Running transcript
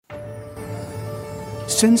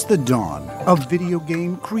Since the dawn of video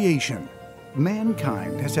game creation,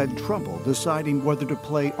 mankind has had trouble deciding whether to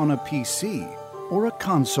play on a PC or a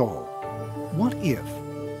console. What if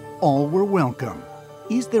all were welcome?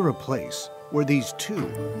 Is there a place where these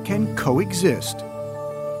two can coexist?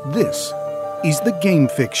 This is the Game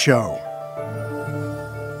Fix Show.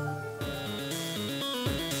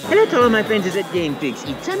 Hello to all my friends at Game Fix.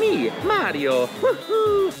 It's me, Mario. Woohoo!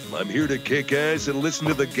 I'm here to kick ass and listen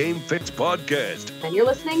to the Game Fix podcast. And you're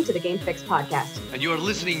listening to the Game Fix podcast. And you're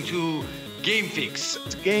listening to Game Fix.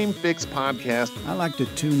 It's Game Fix podcast. I like to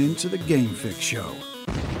tune into the Game Fix Show.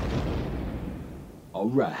 All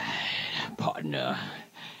right, partner.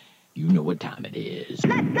 You know what time it is.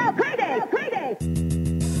 Let's go crazy! Crazy!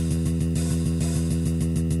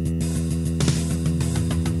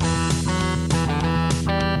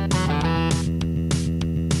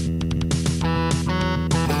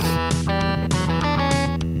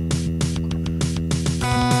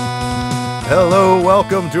 Hello,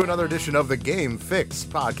 welcome to another edition of the Game Fix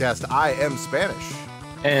podcast. I am Spanish.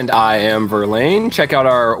 And I am Verlaine. Check out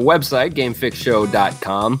our website,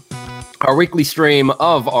 gamefixshow.com. Our weekly stream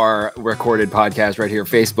of our recorded podcast right here,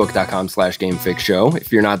 facebook.com/gamefixshow.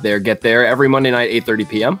 If you're not there, get there every Monday night, 8:30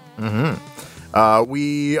 p.m.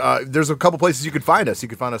 There's a couple places you can find us. You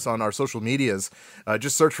can find us on our social medias.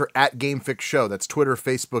 Just search for @GameFixShow. That's Twitter,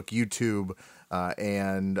 Facebook, YouTube,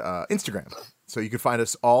 and Instagram. So you can find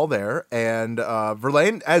us all there. And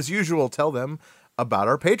Verlaine, as usual, tell them about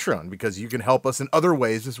our Patreon, because you can help us in other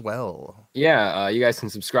ways as well. Yeah, you guys can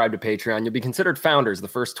subscribe to Patreon. You'll be considered founders. The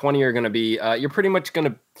first 20 are going to be,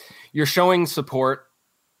 you're showing support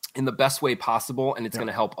in the best way possible, and it's going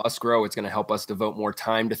to help us grow. It's going to help us devote more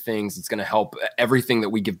time to things. It's going to help everything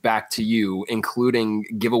that we give back to you, including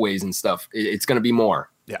giveaways and stuff. It's going to be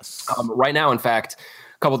more. Yes. Right now, in fact,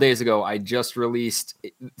 a couple days ago, I just released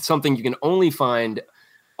something you can only find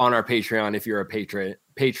on our Patreon if you're a patron.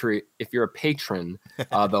 If you're a patron,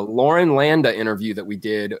 the Lauren Landa interview that we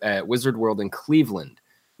did at Wizard World in Cleveland.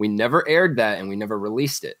 We never aired that, and we never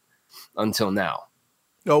released it until now.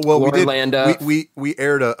 Oh well, Lauren we did. Landa, we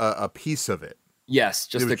aired a piece of it. Yes,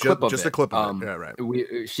 just a clip of it. Just a clip of it. Yeah, right.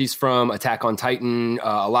 She's from Attack on Titan,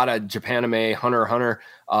 a lot of Japanime, Hunter x Hunter,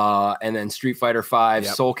 and then Street Fighter V,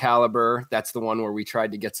 Soul Calibur. That's the one where we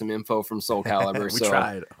tried to get some info from Soul Calibur. We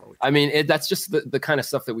tried. I mean, that's just the kind of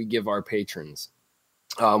stuff that we give our patrons.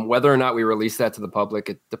 Whether or not we release that to the public,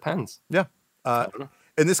 it depends. Yeah.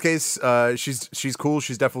 In this case, she's cool.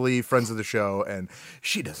 She's definitely friends of the show, and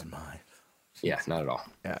she doesn't mind. Yeah, not at all.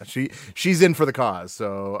 Yeah, she's in for the cause.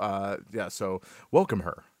 So so welcome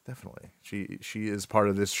her. Definitely. She is part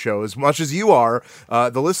of this show as much as you are,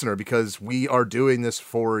 the listener, because we are doing this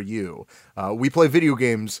for you. We play video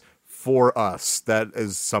games for us. That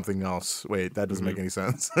is something else. Wait, that doesn't make any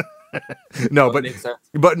sense.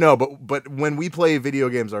 But when we play video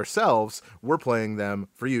games ourselves, we're playing them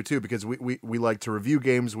for you too, because we like to review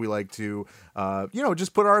games. We like to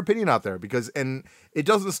just put our opinion out there, and it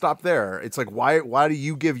doesn't stop there. It's like, why do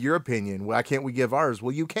you give your opinion? Why can't we give ours?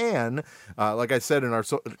 Well, you can. Like I said, in our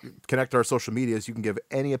connect to our social medias, you can give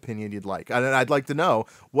any opinion you'd like. And I'd like to know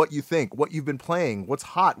what you think, what you've been playing, what's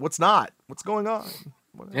hot, what's not, what's going on.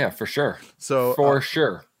 Whatever. Yeah, for sure. So for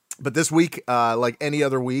sure. But this week, like any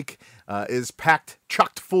other week, is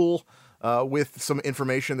chocked full with some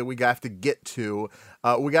information that we have to get to.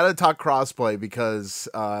 We got to talk crossplay because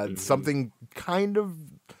something kind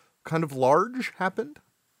of large happened.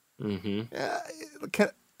 Mm-hmm.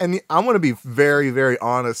 And I want to be very, very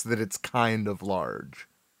honest that it's kind of large,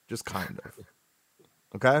 just kind of.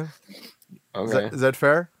 Okay. Okay. Is that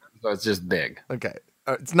fair? So it's just big. Okay.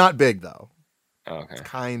 It's not big though. Okay. It's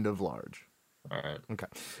kind of large. All right. Okay.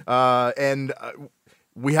 And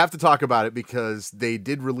we have to talk about it because they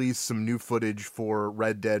did release some new footage for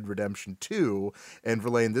Red Dead Redemption 2. And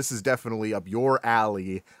Verlaine, this is definitely up your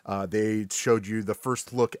alley. They showed you the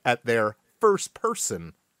first look at their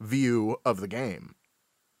first-person view of the game.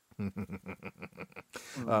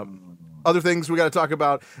 Other things we got to talk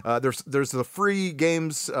about. There's the free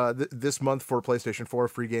games this month for PlayStation 4,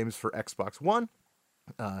 free games for Xbox One.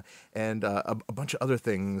 And a bunch of other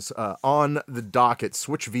things on the docket.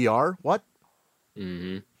 Switch VR. What?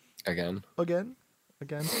 Mm-hmm. Again.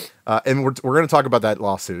 And we're going to talk about that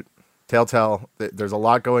lawsuit. Telltale. There's a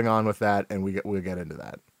lot going on with that, and we'll get into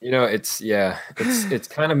that. It's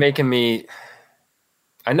kind of making me.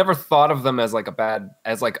 I never thought of them as like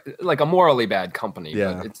a morally bad company.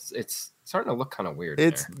 Yeah. But it's starting to look kind of weird.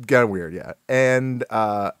 It's kind of weird, yeah. And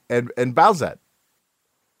Bowsette.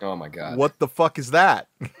 Oh my god! What the fuck is that?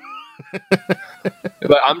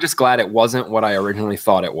 But I'm just glad it wasn't what I originally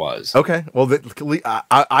thought it was. Okay. Well,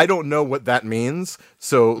 I don't know what that means.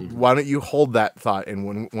 So why don't you hold that thought, and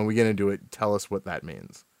when we get into it, tell us what that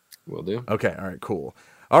means. Will do. Okay. All right. Cool.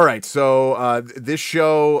 All right. So this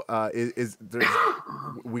show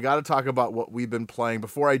we got to talk about what we've been playing.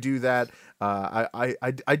 Before I do that,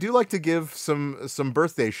 I do like to give some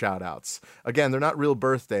birthday shout outs. Again, they're not real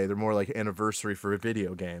birthday. They're more like anniversary for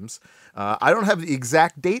video games. I don't have the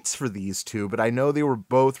exact dates for these two, but I know they were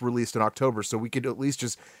both released in October, so we could at least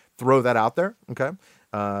just throw that out there. Okay.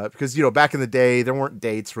 Because, back in the day, there weren't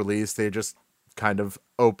dates released. They just kind of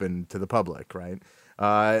open to the public, right?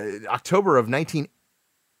 October of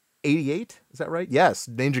 1988, is that right? Yes,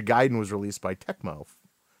 Ninja Gaiden was released by Tecmo.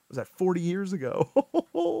 Was that 40 years ago?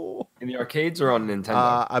 In the arcades or on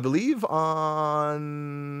Nintendo? I believe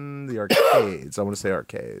on the arcades. I want to say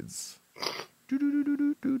arcades. No,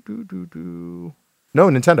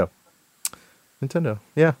 Nintendo.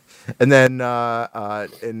 Yeah. And then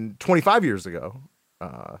in 25 years ago,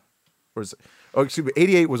 excuse me,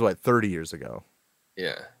 88 was what, 30 years ago?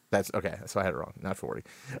 Yeah. That's okay. So I had it wrong, not 40.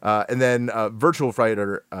 And then Virtual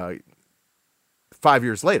Fighter 5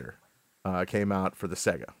 years later came out for the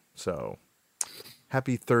Sega. So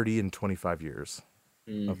happy 30 and 25 years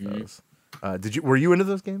of those. Were you into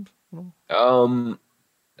those games? I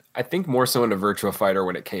think more so into Virtua Fighter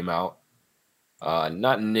when it came out.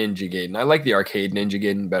 Not Ninja Gaiden. I like the arcade Ninja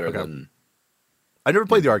Gaiden better than. I never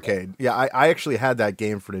played the arcade. Yeah, I actually had that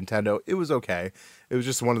game for Nintendo. It was okay. It was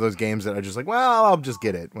just one of those games that I just like, well, I'll just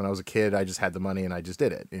get it. When I was a kid, I just had the money and I just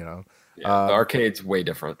did it, Yeah, the arcade's way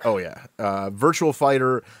different. Oh, yeah. Virtual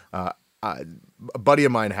Fighter, a buddy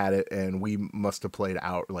of mine had it, and we must have played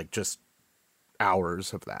out like just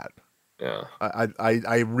hours of that. Yeah.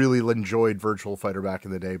 I really enjoyed Virtual Fighter back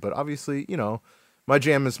in the day, but obviously, my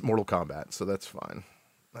jam is Mortal Kombat, so that's fine.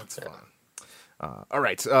 That's fine. All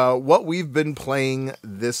right. What we've been playing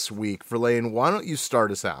this week. Verlaine, why don't you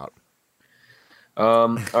start us out?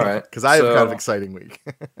 All right. Because I have kind of exciting week.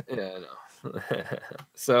 Yeah, I know.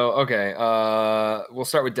 So, okay. We'll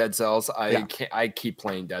start with Dead Cells. I keep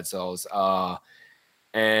playing Dead Cells.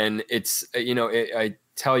 And it's, I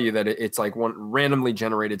tell you that it's like one randomly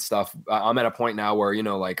generated stuff. I'm at a point now where,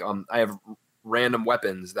 I have random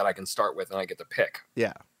weapons that I can start with and I get to pick.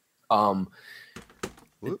 Yeah.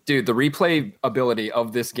 Dude, the replay ability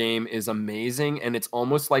of this game is amazing, and it's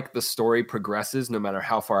almost like the story progresses no matter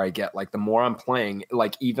how far I get. Like, the more I'm playing,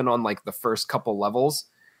 like, even on, like, the first couple levels,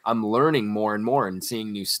 I'm learning more and more and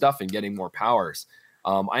seeing new stuff and getting more powers.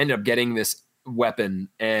 I ended up getting this weapon,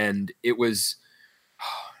 and it was...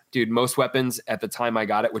 Dude, most weapons at the time I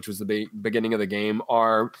got it, which was the beginning of the game,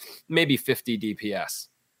 are maybe 50 DPS.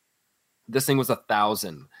 This thing was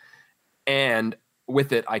 1,000. And...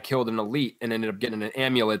 with it, I killed an elite and ended up getting an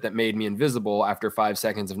amulet that made me invisible after 5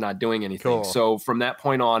 seconds of not doing anything. Cool. So from that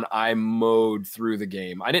point on, I mowed through the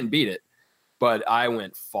game. I didn't beat it, but I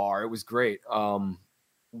went far. It was great.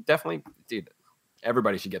 Definitely, dude,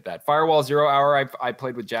 everybody should get that. Firewall 0 Hour, I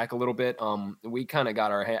played with Jack a little bit. We kind of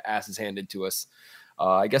got our asses handed to us.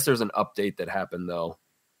 I guess there's an update that happened, though.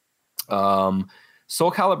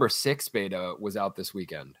 Soul Calibur 6 beta was out this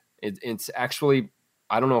weekend. It's actually,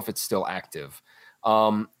 I don't know if it's still active.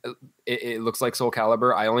 It looks like Soul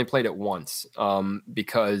Calibur. I only played it once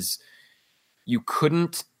because you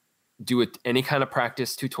couldn't do any kind of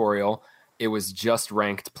practice tutorial. It was just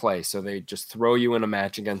ranked play. So they just throw you in a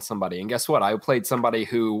match against somebody. And guess what? I played somebody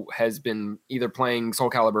who has been either playing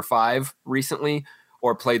Soul Calibur 5 recently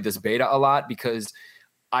or played this beta a lot because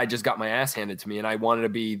I just got my ass handed to me and I wanted to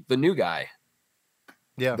be the new guy.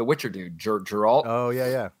 Yeah, the Witcher dude, Geralt. Oh,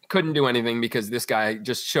 yeah. Couldn't do anything because this guy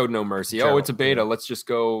just showed no mercy. Geralt, it's a beta. Yeah. Let's just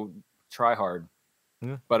go try hard.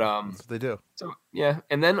 Yeah, but that's what they do. So yeah,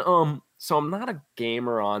 and then so I'm not a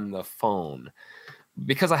gamer on the phone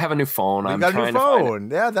because I have a new phone. You got a new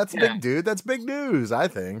phone. Yeah, that's big, dude. That's big news, I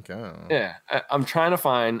think. Yeah, I'm trying to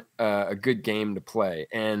find a good game to play,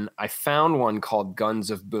 and I found one called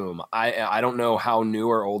Guns of Boom. I don't know how new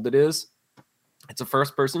or old it is. It's a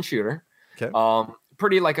first-person shooter. Okay.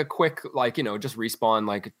 Pretty like a quick, just respawn,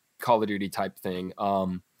 like Call of Duty type thing.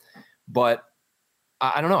 But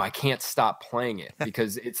I don't know. I can't stop playing it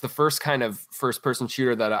because it's the first kind of first person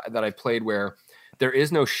shooter that I played where there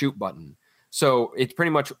is no shoot button. So it's pretty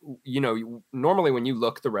much, normally when you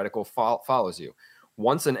look, the reticle follows you.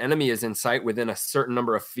 Once an enemy is in sight within a certain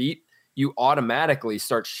number of feet, you automatically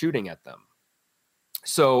start shooting at them.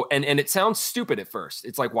 So, and it sounds stupid at first.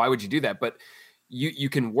 It's like, why would you do that? But you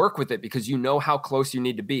can work with it because you know how close you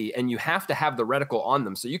need to be, and you have to have the reticle on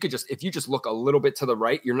them. So you could if you just look a little bit to the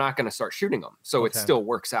right, you're not going to start shooting them. So It still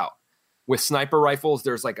works out. with sniper rifles,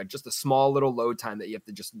 there's like just a small little load time that you have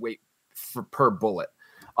to just wait for per bullet.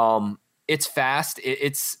 It's fast.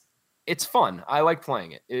 It's fun. I like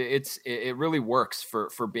playing it. It really works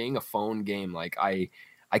for being a phone game. Like I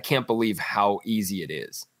can't believe how easy it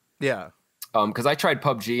is. Yeah. Because I tried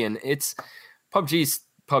PUBG and PUBG's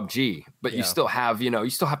PUBG, but you still have, you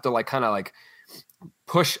still have to like kind of like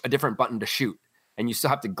push a different button to shoot, and you still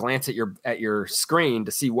have to glance at your screen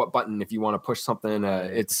to see what button if you want to push something.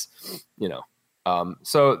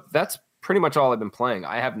 So that's pretty much all I've been playing.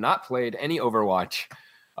 I have not played any Overwatch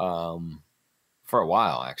for a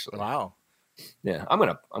while, actually. Wow. Yeah, I'm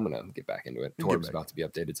gonna get back into it. Torb's about to be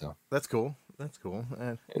updated, so that's cool.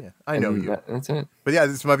 I know you. That's it. But yeah,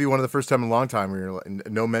 this might be one of the first time in a long time where you're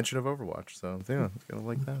like, no mention of Overwatch. So yeah, it's gonna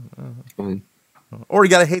like that. Or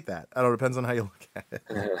you gotta hate that. I don't know. Depends on how you look at it.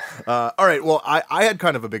 All right. Well, I had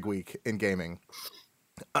kind of a big week in gaming.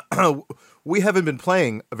 We haven't been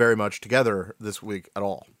playing very much together this week at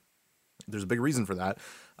all. There's a big reason for that.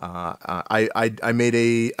 I made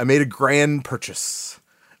a grand purchase.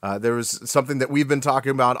 There was something that we've been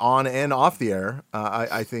talking about on and off the air.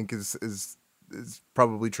 I think is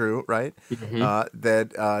probably true, right? Mm-hmm.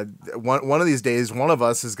 That one of these days, one of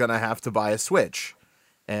us is going to have to buy a Switch,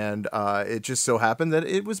 and it just so happened that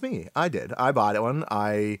it was me. I bought one.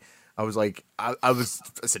 I was like, I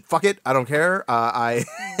said, fuck it, I don't care.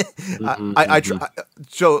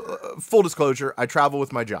 So full disclosure, I travel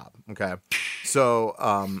with my job. Okay,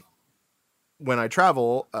 so when I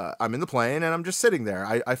travel, I'm in the plane and I'm just sitting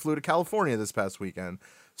there. I flew to California this past weekend,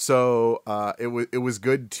 so it was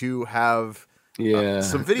good to have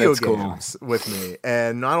some video games with me.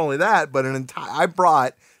 And not only that, but I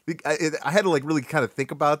had to like really kind of think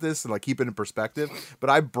about this and like keep it in perspective. But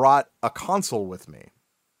I brought a console with me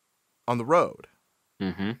on the road,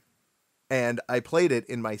 and I played it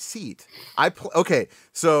in my seat. Okay,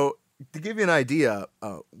 so to give you an idea,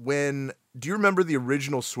 do you remember the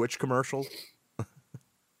original Switch commercial?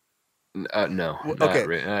 No.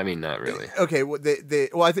 Okay. Not really. Okay. Well,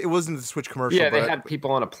 I think it wasn't the Switch commercial. Yeah, they had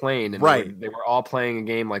people on a plane, and right. They were all playing a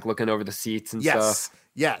game, like looking over the seats and stuff.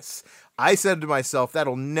 Yes. I said to myself,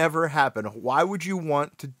 that'll never happen. Why would you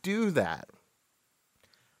want to do that?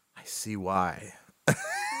 I see why.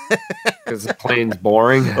 Because the plane's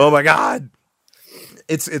boring. Oh my God.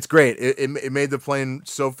 It's great. It made the plane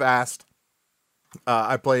so fast.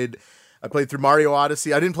 I played through Mario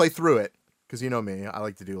Odyssey. I didn't play through it, because you know me, I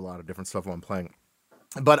like to do a lot of different stuff while I'm playing.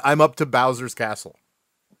 But I'm up to Bowser's Castle.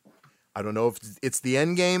 I don't know if it's the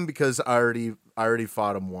end game, because I already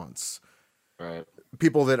fought him once. Right.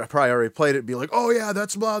 People that probably already played it be like, oh yeah,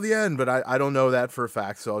 that's about the end. But I don't know that for a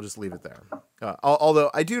fact, so I'll just leave it there.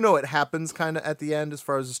 Although I do know it happens kind of at the end as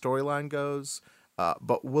far as the storyline goes.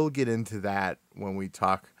 But we'll get into that when we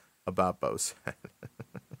talk about Bowser.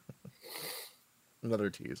 Another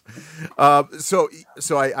tease. So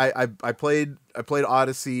I played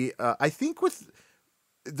Odyssey. I think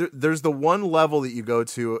there's the one level that you go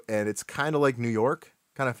to, and it's kind of like New York.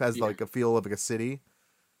 Kind of has like a feel of like a city.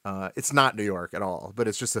 It's not New York at all, but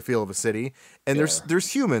it's just a feel of a city. And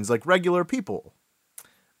there's humans, like regular people.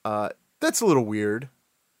 That's a little weird.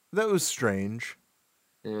 That was strange.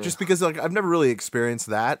 Yeah. Just because like I've never really experienced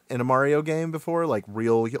that in a Mario game before, like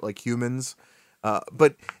real like humans.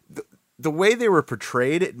 But the way they were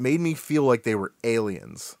portrayed, it made me feel like they were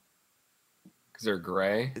aliens. Because they're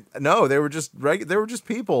gray? No, they were just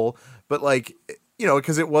people. But like,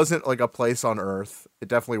 because it wasn't like a place on Earth. It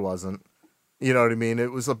definitely wasn't. You know what I mean?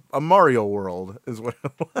 It was a Mario world is what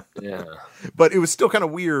it was. Yeah. But it was still kind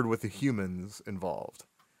of weird with the humans involved.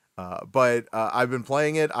 But I've been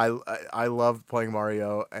playing it. I love playing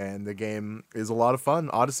Mario, and the game is a lot of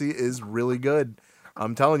fun. Odyssey is really good.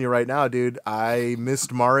 I'm telling you right now, dude, I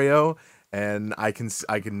missed Mario, and I can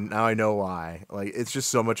now I know why. Like, it's just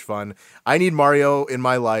so much fun. I need Mario in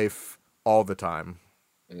my life all the time.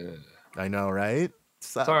 I know, right?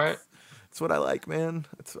 It's all right. That's what I like, man.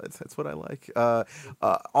 That's what I like.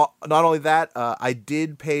 Not only that, I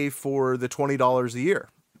did pay for the $20 a year.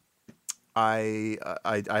 I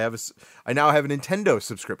now have a Nintendo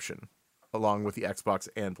subscription along with the Xbox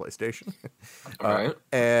and PlayStation. All right.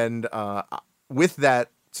 And with that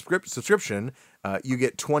subscription, you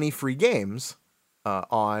get 20 free games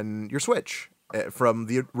on your Switch from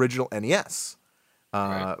the original NES.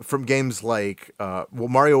 Right. From games like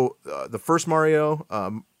Mario, the first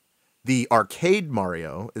Mario, the arcade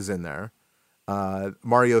Mario is in there.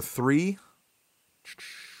 Mario 3,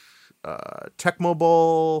 Tecmo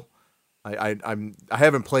Bowl. I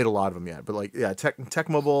haven't played a lot of them yet, but like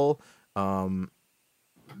Tecmo Bowl. Man,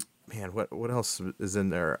 what else is in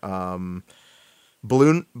there?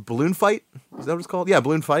 Balloon Fight. Is that what it's called? Yeah,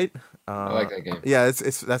 Balloon Fight. I like that game. Yeah,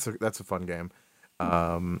 that's a fun game.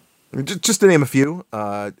 Just to name a few.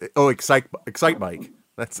 Excite Bike.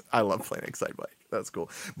 I love playing Excite Bike. That's cool.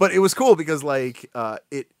 But it was cool because like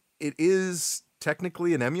it is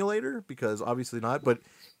technically an emulator because obviously not, but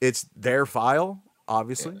it's their file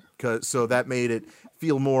obviously so that made it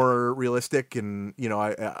feel more realistic and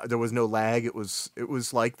there was no lag. It was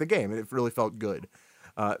like the game. It really felt good.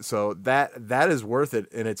 So that is worth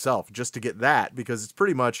it in itself just to get that because it's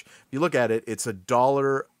pretty much if you look at it, it's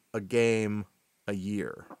 $1 a game a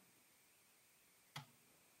year.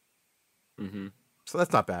 Mm-hmm. So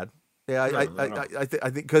that's not bad. Yeah, I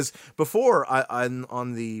think because before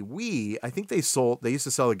on the Wii, I think they used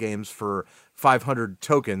to sell the games for 500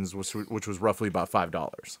 tokens, which was roughly about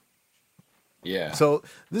 $5. Yeah. So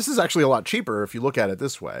this is actually a lot cheaper if you look at it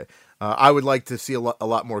this way. I would like to see a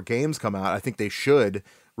lot more games come out. I think they should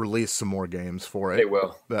release some more games for it. They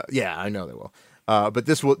will. Yeah, I know they will. But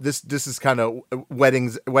this is kind of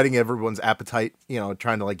whetting everyone's appetite,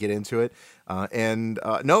 trying to like get into it.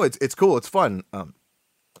 No, it's cool. It's fun.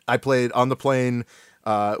 I played on the plane.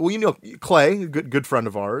 Clay, good friend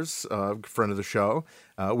of ours, friend of the show.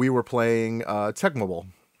 We were playing Tecmo Bowl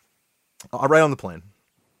right on the plane.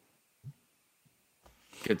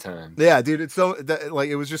 Good time. Yeah, dude, it's so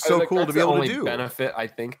it was just so cool to be able to do. Benefit, I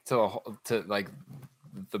think, to like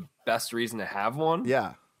the best reason to have one.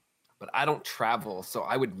 Yeah, but I don't travel, so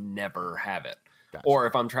I would never have it. Gotcha. Or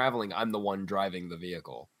if I'm traveling, I'm the one driving the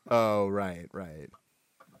vehicle. Oh, right.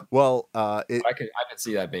 Well, I could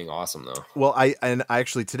see that being awesome though. Well, I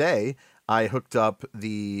actually today I hooked up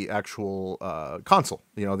the actual console.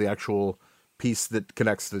 The actual piece that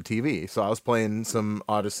connects to the TV. So I was playing some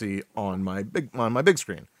Odyssey on my big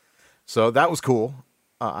screen. So that was cool.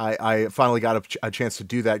 I finally got a chance to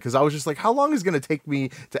do that because I was just like, how long is it going to take me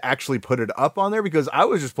to actually put it up on there? Because I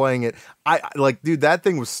was just playing it. Dude, that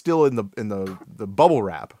thing was still in the bubble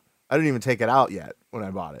wrap. I didn't even take it out yet when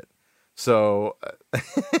I bought it. So,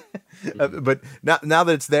 but now that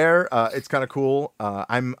it's there, it's kind of cool.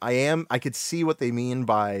 I could see what they mean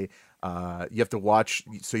by you have to watch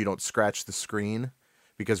so you don't scratch the screen,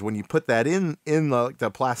 because when you put that in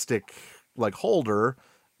the plastic like holder,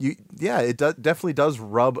 it definitely does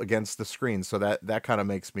rub against the screen. So that kind of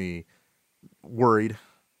makes me worried,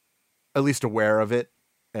 at least aware of it.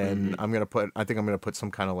 And I think I'm gonna put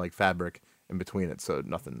some kind of like fabric in between it so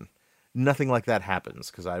nothing like that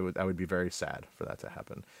happens, because I would be very sad for that to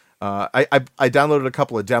happen. I downloaded a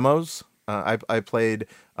couple of demos. I played.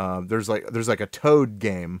 There's like a Toad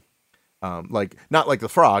game, like not like the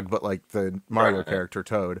frog, but like the Mario character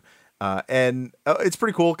Toad, and it's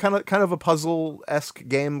pretty cool. Kind of a puzzle-esque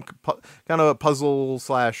game, kind of a puzzle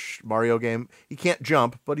 / Mario game. He can't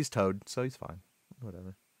jump, but he's Toad, so he's fine.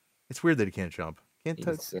 Whatever. It's weird that he can't jump.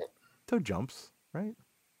 Toad jumps, right?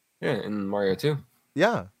 Yeah, in Mario 2.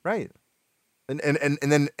 Yeah, right. And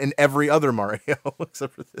then in every other Mario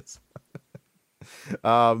except for this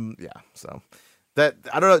one. Yeah, so that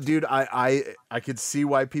I don't know, dude. I could see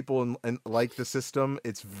why people like the system.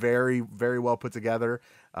 It's very, very well put together.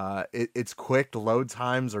 It's quick. The load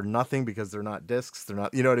times are nothing because they're not discs. They're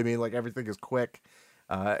not, you know what I mean? Like everything is quick.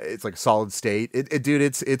 It's like solid state. Dude,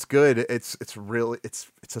 it's good. It's really it's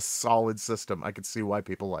a solid system. I could see why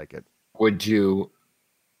people like it. Would you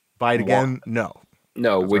buy it again? No.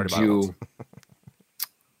 Would you?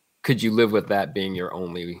 Could you live with that being your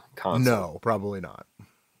only console? No, probably not.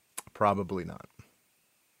 It's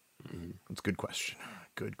a good question.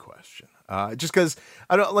 Just because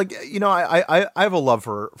I don't like, I have a love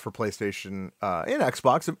for PlayStation and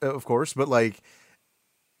Xbox, of course, but like,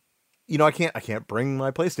 I can't bring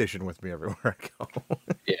my PlayStation with me everywhere I go.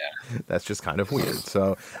 Yeah, that's just kind of weird.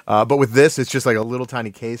 So, but with this, it's just like a little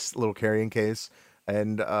tiny case, little carrying case,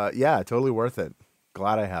 and totally worth it.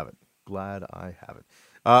 Glad I have it.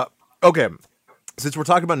 Okay, since we're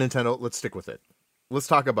talking about Nintendo, let's stick with it. Let's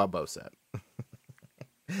talk about Bowset.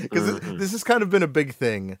 Because this has kind of been a big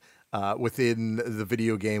thing within the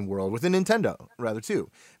video game world, within Nintendo, rather, too.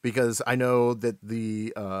 Because I know that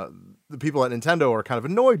the people at Nintendo are kind of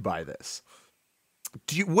annoyed by this.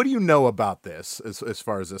 What do you know about this as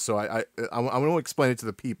far as this? So I want to explain it to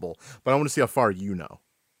the people, but I want to see how far you know.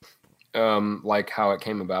 Like how it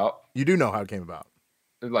came about. You do know how it came about.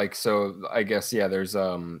 Like, so I guess, there's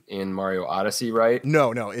in Mario Odyssey, right?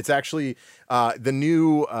 No, it's actually the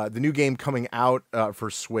new game coming out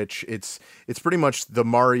for Switch. It's pretty much the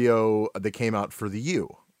Mario that came out for the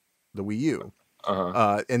Wii U.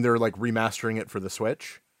 And they're like remastering it for the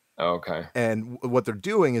Switch. Okay. And what they're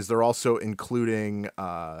doing is they're also including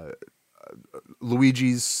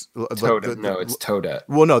Luigi's it's Toadette.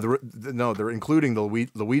 Well, no, they're including the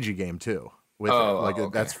Luigi game too. With okay.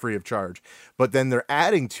 That's free of charge. But then they're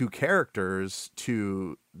adding 2 characters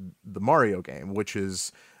to the Mario game, which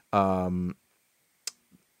is Rabbit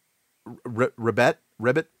from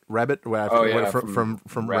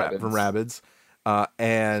Rabbids,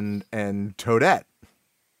 and Toadette,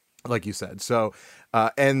 like you said. So,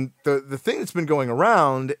 and the thing that's been going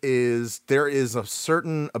around is there is a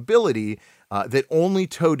certain ability that only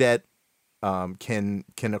Toadette can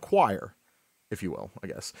acquire, if you will, I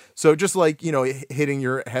guess. So just like, hitting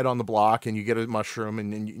your head on the block and you get a mushroom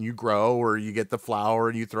and you grow, or you get the flower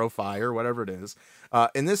and you throw fire, whatever it is.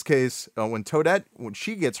 In this case, when Toadette, when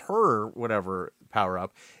she gets her whatever power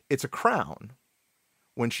up, it's a crown.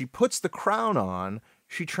 When she puts the crown on,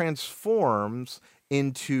 she transforms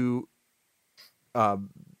into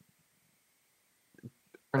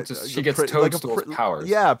she gets Toadstool's powers.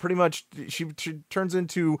 Yeah, pretty much. She turns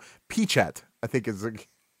into Peachette, I think is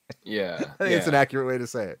yeah. I think it's an accurate way to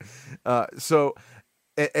say it. So,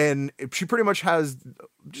 and she pretty much has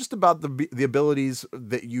just about the abilities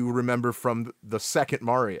that you remember from the second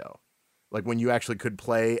Mario, like when you actually could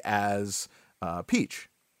play as Peach,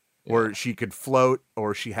 or she could float,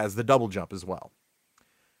 or she has the double jump as well.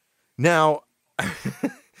 Now,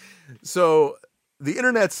 so the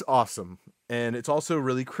internet's awesome, and it's also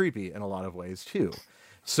really creepy in a lot of ways too.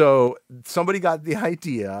 So somebody got the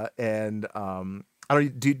idea, and I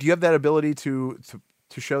don't. Do you have that ability to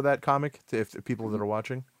show that comic to if people that are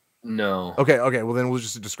watching? No. Okay. Well, then we'll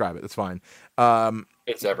just describe it. That's fine.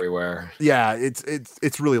 It's everywhere. Yeah,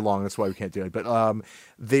 it's really long. That's why we can't do it. But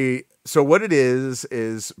so what it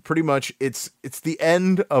is pretty much it's the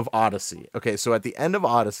end of Odyssey. Okay, so at the end of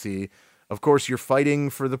Odyssey, of course, you're fighting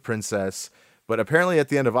for the princess. But apparently at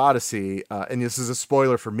the end of Odyssey, and this is a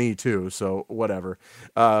spoiler for me too, so whatever,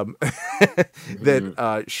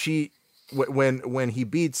 that she, when he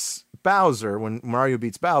beats Bowser, when Mario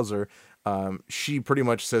beats Bowser, she pretty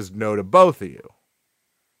much says no to both of you.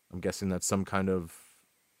 I'm guessing that's some kind of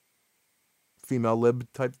female lib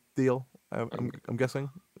type deal. I'm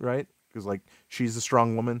guessing, right? Because like she's a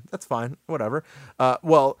strong woman. That's fine, whatever.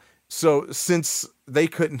 Well, so since they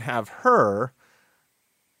couldn't have her,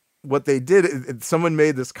 what they did, someone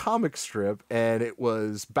made this comic strip, and it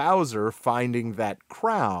was Bowser finding that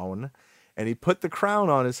crown, and he put the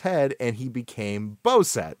crown on his head, and he became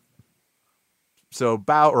Bowsette. So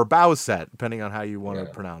Bowsette, depending on how you want to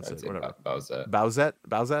pronounce it. Whatever.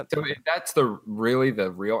 Bowsette. So that's the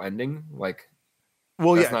real ending, like.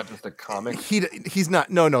 Well, that's not just a comic. He's not.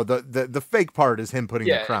 No. The fake part is him putting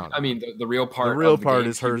the crown on. I mean, the real part. The real part game,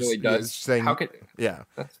 is her really does. saying. How could? Yeah,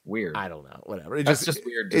 that's weird. I don't know. Whatever. That's just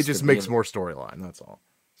weird. It just makes more storyline. That's all.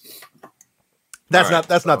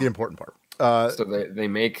 That's not the important part. So they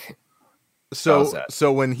make.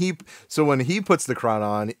 So when he puts the crown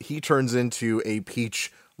on, he turns into a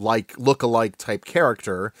Peach look-alike type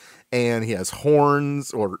character, and he has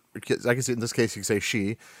horns, or I guess in this case you can say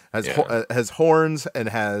she has horns and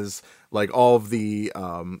has like all of the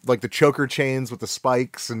like the choker chains with the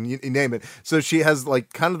spikes and you name it. So she has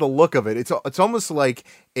like kind of the look of it. It's almost like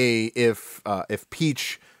if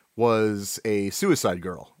Peach was a Suicide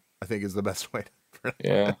Girl, I think is the best way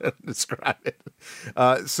to describe it.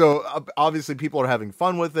 So obviously people are having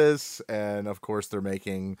fun with this, and of course they're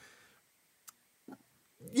making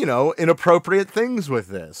inappropriate things with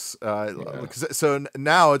this. So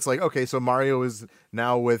now it's like, okay, so Mario is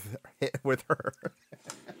now with her.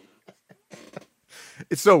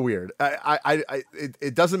 It's so weird.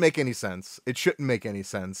 It doesn't make any sense. It shouldn't make any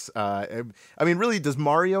sense. I mean, really, does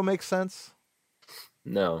Mario make sense?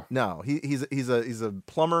 No. He's a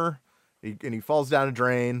plumber, and he falls down a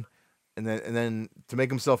drain, and then to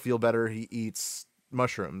make himself feel better, he eats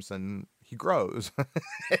mushrooms and he grows.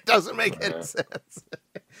 It doesn't make any sense.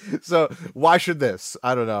 So why should this?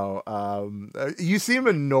 I don't know. You seem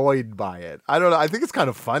annoyed by it. I don't know. I think it's kind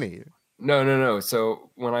of funny. No.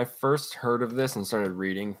 So when I first heard of this and started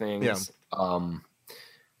reading things, I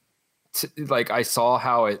saw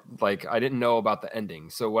how it, like, I didn't know about the ending.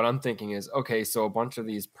 So what I'm thinking is, okay, so a bunch of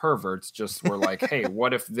these perverts just were like, hey,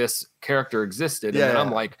 what if this character existed? And then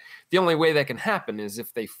I'm like, the only way that can happen is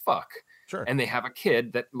if they fuck. Sure. And they have a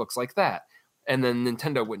kid that looks like that. And then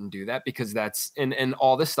Nintendo wouldn't do that because that's and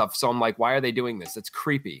all this stuff. So I'm like, why are they doing this? It's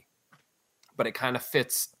creepy. But it kind of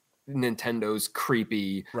fits Nintendo's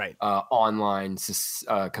creepy online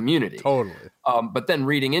community. Totally. But then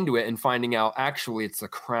reading into it and finding out actually it's the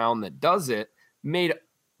crown that does it it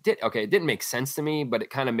didn't make sense to me, but it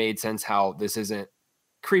kind of made sense how this isn't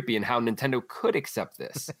creepy and how Nintendo could accept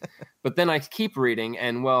this. But then I keep reading,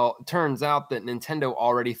 and well, it turns out that Nintendo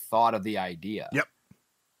already thought of the idea. Yep.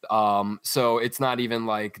 So it's not even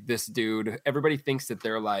like this dude. Everybody thinks that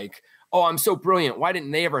they're like, oh, I'm so brilliant. Why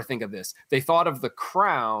didn't they ever think of this? They thought of the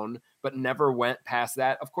crown, but never went past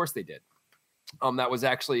that. Of course they did. That was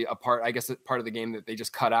actually a part of the game that they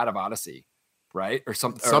just cut out of Odyssey, right? Or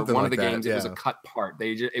something or one like of the that, games. yeah. It was a cut part.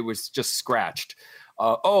 It was just scratched.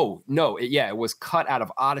 It was cut out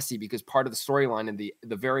of Odyssey because part of the storyline in the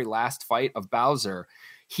very last fight of Bowser,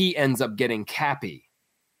 he ends up getting Cappy.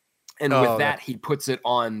 And with that, he puts it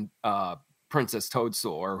on Princess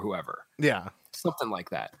Toadstool or whoever. Yeah. Something like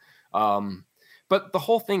that. But the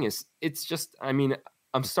whole thing is, it's just, I mean,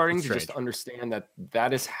 I'm starting to just understand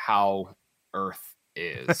that is how Earth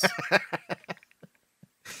is.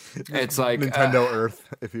 It's like Nintendo Earth,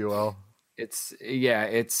 if you will. And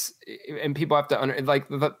people have to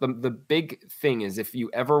the big thing is, if you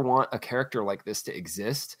ever want a character like this to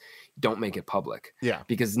exist, don't make it public. Yeah.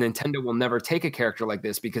 Because Nintendo will never take a character like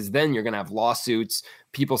this, because then you're going to have lawsuits,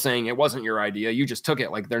 people saying it wasn't your idea, you just took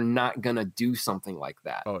it. Like, they're not going to do something like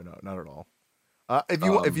that. Oh no, not at all.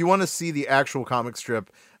 If you want to see the actual comic strip,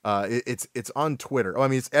 it's on Twitter. Oh, I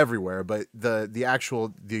mean, it's everywhere, but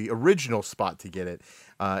the original spot to get it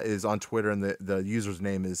is on Twitter, and the user's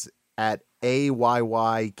name is at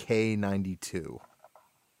AYYK92.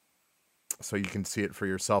 So you can see it for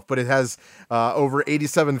yourself. But it has over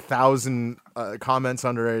 87,000 comments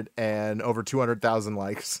under it and over 200,000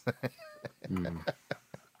 likes.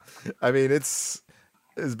 I mean, it's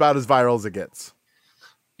about as viral as it gets.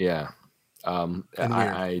 Yeah.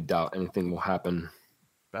 I doubt anything will happen.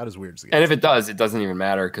 About as weird as it gets. And if it does, it doesn't even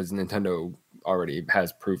matter, because Nintendo already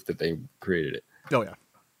has proof that they created it. Oh, yeah.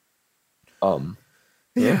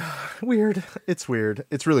 Yeah, weird. It's weird.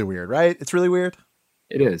 It's really weird, right? It's really weird.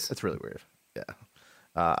 It is. It's really weird. Yeah.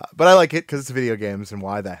 But I like it because it's video games, and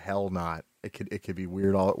why the hell not? It could be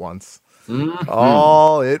weird all at once. Mm-hmm.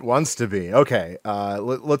 All it wants to be. Okay.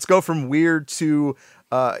 Let's go from weird to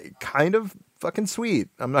kind of fucking sweet.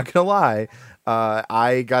 I'm not gonna lie.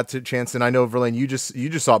 I got to chance, and I know, Verlaine, you just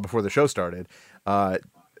saw it before the show started.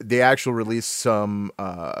 They actually released some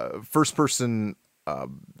first person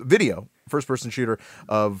shooter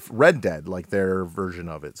of Red Dead, like their version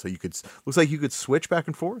of it. So looks like you could switch back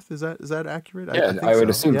and forth. Is that accurate? Yeah, I would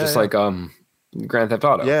assume like Grand Theft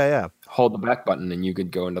Auto. Yeah. Hold the back button and you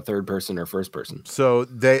could go into third person or first person. So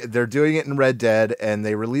they're doing it in Red Dead, and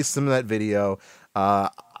they released some of that video. The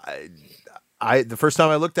first time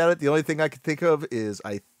I looked at it, the only thing I could think of is,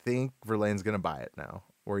 I think Verlaine's gonna buy it now.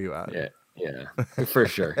 Where are you at? Yeah, for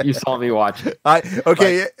sure. You saw me watch it.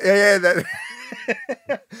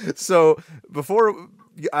 So before,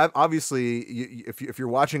 obviously, if you're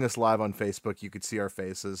watching us live on Facebook, you could see our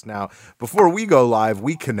faces. Now, before we go live,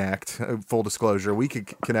 we connect. Full disclosure, we could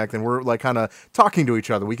connect, and we're like kind of talking to each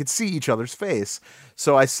other. We could see each other's face.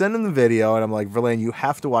 So I send him the video, and I'm like, Verlaine, you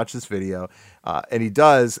have to watch this video. And he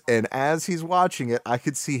does. And as he's watching it, I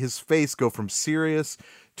could see his face go from serious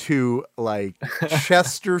to like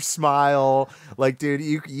Chester smile. Like, dude,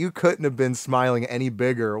 you couldn't have been smiling any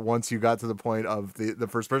bigger once you got to the point of the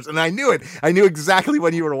first person. And I knew it. I knew exactly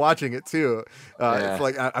when you were watching it too. It's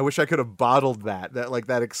like, I wish I could have bottled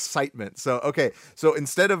that excitement. So okay, so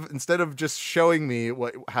instead of just showing me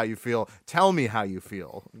how you feel, tell me how you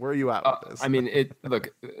feel. Where are you at with this? I mean, look,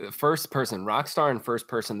 first person, Rockstar in first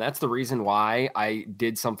person. That's the reason why I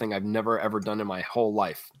did something I've never ever done in my whole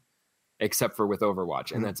life, except for with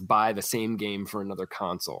Overwatch, and that's buy the same game for another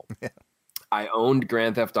console. Yeah. I owned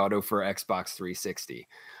Grand Theft Auto for Xbox 360,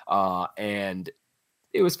 and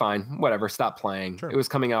it was fine. Whatever, stop playing. Sure. It was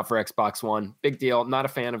coming out for Xbox One. Big deal. Not a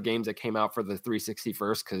fan of games that came out for the 360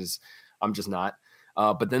 first, because I'm just not.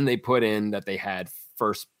 But then they put in that they had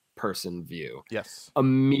first person view. Yes.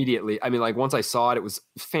 Immediately. I mean, like, once I saw it, it was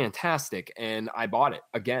fantastic, and I bought it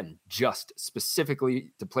again, just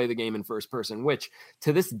specifically to play the game in first person, which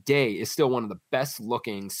to this day is still one of the best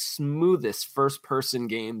looking, smoothest first person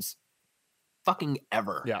games fucking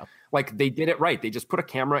ever. Yeah. Like, they did it right. They just put a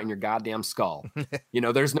camera in your goddamn skull.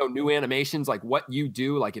 There's no new animations. Like, what you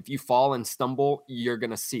do, like, if you fall and stumble, you're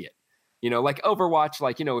gonna see it. Like Overwatch,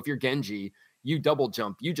 like, if you're Genji, you double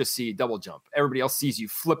jump, you just see double jump. Everybody else sees you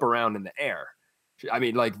flip around in the air. I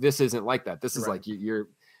mean, like, this isn't like that. This is right. Like you're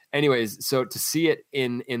anyways. So to see it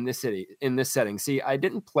in this setting, see, I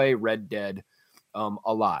didn't play Red Dead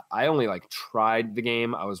a lot. I only tried the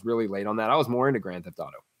game. I was really late on that. I was more into Grand Theft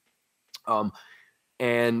Auto.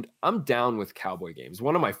 And I'm down with cowboy games.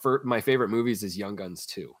 One of my favorite movies is Young Guns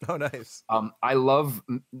 2. Oh, nice. I love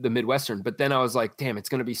the Midwestern, but then I was like, damn, it's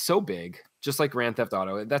going to be so big. just like Grand Theft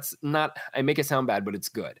Auto. That's not, I make it sound bad, but it's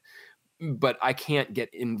good. But I can't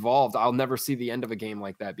get involved. I'll never see the end of a game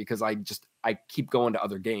like that because I keep going to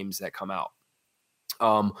other games that come out.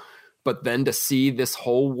 But then to see this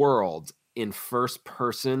whole world in first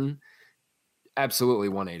person, absolutely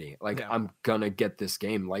 180. Like, I'm gonna get this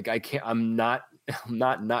game. Like, I'm not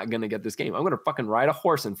gonna get this game. I'm gonna fucking ride a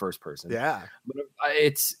horse in first person. Yeah. But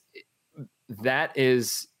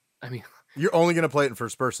I mean, you're only gonna play it in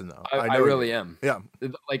first person though. I really am. Yeah.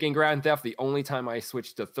 Like in Grand Theft, the only time I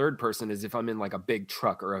switch to third person is if I'm in like a big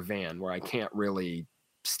truck or a van where I can't really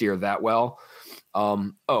steer that well.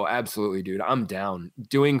 Oh, absolutely, dude. I'm down.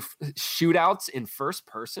 Doing shootouts in first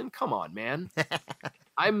person. Come on, man.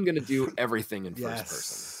 I'm gonna do everything in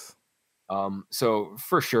first person. So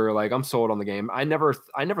for sure, like, I'm sold on the game. I never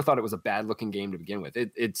thought it was a bad looking game to begin with.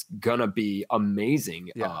 It's gonna be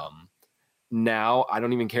amazing. Yeah. Now I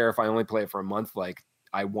don't even care if I only play it for a month. Like,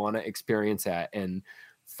 I want to experience that, and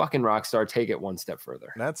fucking Rockstar, take it one step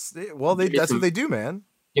further. That's what they do, man.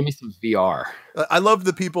 Give me some VR. I love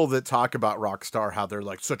the people that talk about Rockstar, how they're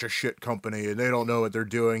like such a shit company and they don't know what they're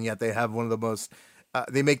doing, yet they have one of the most,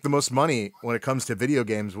 they make the most money when it comes to video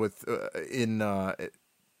games with in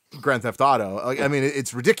Grand Theft Auto. Like, I mean,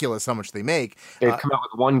 it's ridiculous how much they make. They've come out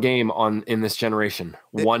with one game in this generation.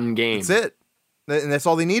 One game. That's it. And that's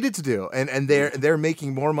all they needed to do. And they're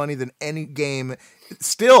making more money than any game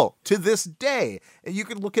still to this day. And you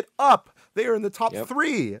can look it up. They are in the top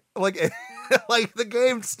 3. Like, like the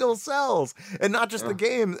game still sells. And not just the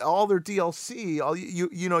game, all their DLC, all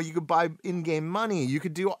you could buy in-game money. You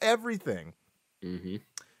could do everything. Mm-hmm.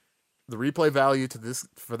 The replay value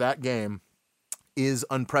for that game is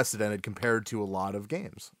unprecedented compared to a lot of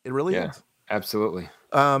games. It really is. Absolutely.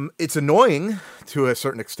 It's annoying to a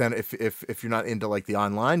certain extent if you're not into like the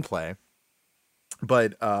online play,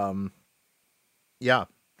 but yeah.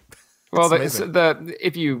 Well,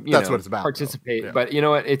 if you that's what it's about, participate, but you know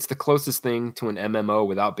what? It's the closest thing to an MMO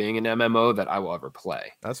without being an MMO that I will ever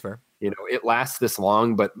play. That's fair. It lasts this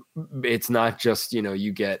long, but it's not just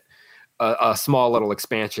you get a small little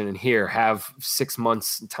expansion and here have 6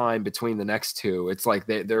 months time between the next two. It's like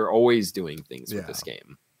they're always doing things with this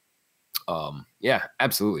game. Yeah,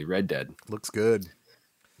 absolutely. Red Dead looks good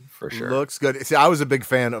for sure. Looks good. See, I was a big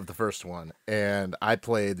fan of the first one, and I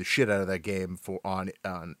played the shit out of that game on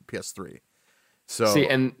PS3. So see,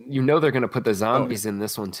 and they're going to put the zombies in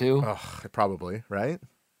this one too. Oh, probably, right?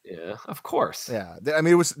 Yeah, of course. Yeah, I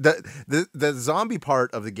mean, it was the zombie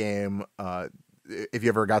part of the game. If you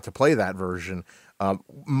ever got to play that version,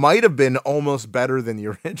 might have been almost better than the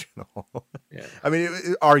original. Yeah. I mean,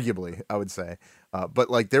 arguably, I would say. But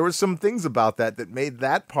like, there was some things about that made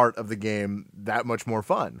that part of the game that much more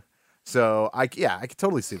fun. So I could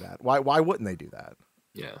totally see that. Why wouldn't they do that?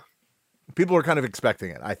 Yeah. People are kind of expecting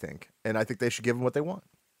it, I think. And I think they should give them what they want.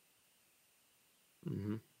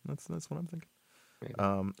 Mm-hmm. That's what I'm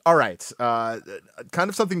thinking. All right. Kind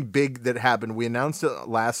of something big that happened. We announced it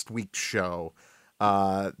last week's show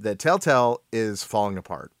that Telltale is falling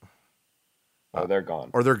apart. Oh, they're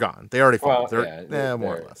gone. Or they're gone. They already fallen. They're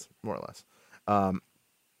more or less.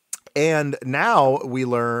 And now we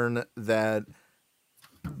learn that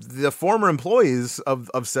the former employees of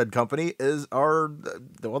said company are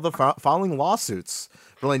filing lawsuits.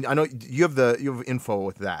 Really, I know you have info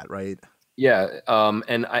with that, right? Yeah.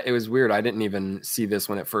 And it was weird. I didn't even see this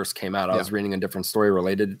when it first came out. I was reading a different story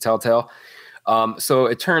related to Telltale. So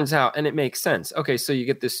it turns out, and it makes sense. Okay, so you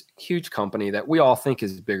get this huge company that we all think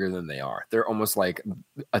is bigger than they are. They're almost like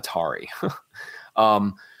Atari.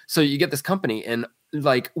 So you get this company, and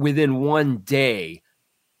like within one day,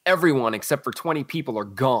 everyone except for 20 people are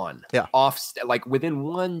gone. Yeah. Like within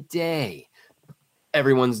one day,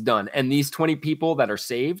 everyone's done. And these 20 people that are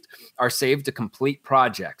saved to complete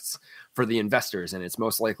projects for the investors. And it's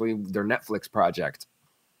most likely their Netflix project.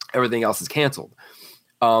 Everything else is canceled.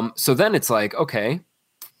 So then it's like, okay,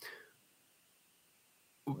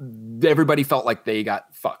 everybody felt like they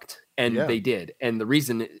got fucked. And they did. And the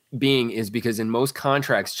reason being is because in most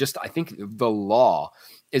contracts, I think the law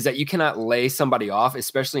is that you cannot lay somebody off,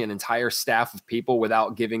 especially an entire staff of people,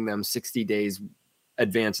 without giving them 60 days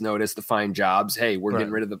advance notice to find jobs. Hey, we're getting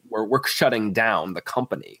rid of we're shutting down the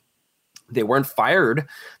company. They weren't fired.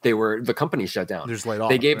 The company shut down. They're just laid off.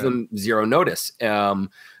 They gave them zero notice.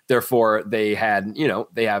 Therefore they had,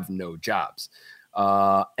 they have no jobs.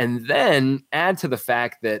 And then add to the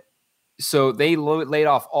fact that, so they laid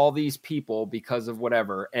off all these people because of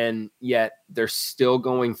whatever, and yet they're still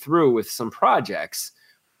going through with some projects.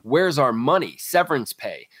 Where's our money? Severance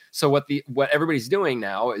pay. So what everybody's doing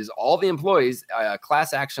now is all the employees,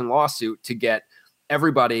 class action lawsuit to get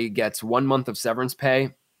everybody gets 1 month of severance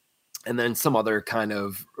pay and then some other kind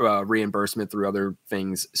of reimbursement through other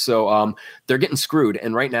things. So they're getting screwed.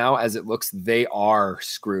 And right now, as it looks, they are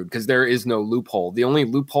screwed because there is no loophole. The only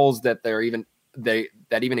loopholes that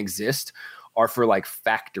that even exist are for like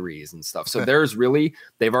factories and stuff. So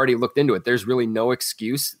they've already looked into it. There's really no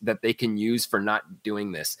excuse that they can use for not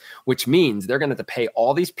doing this, which means they're going to have to pay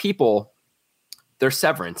all these people their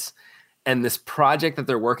severance. And this project that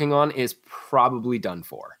they're working on is probably done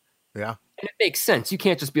for. Yeah. And it makes sense. You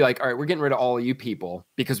can't just be like, all right, we're getting rid of all of you people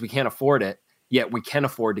because we can't afford it, yet we can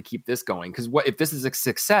afford to keep this going. Because what if this is a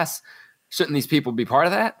success, shouldn't these people be part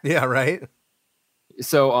of that? Yeah, right.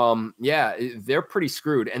 So, they're pretty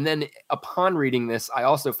screwed. And then upon reading this, I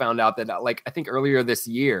also found out that I think earlier this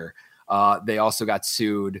year, they also got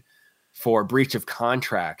sued for breach of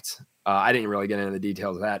contract. I didn't really get into the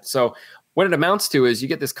details of that. So what it amounts to is you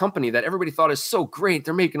get this company that everybody thought is so great.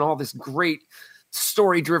 They're making all this great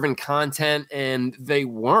story-driven content, and they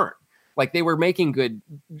weren't. Like, they were making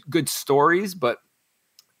good stories, but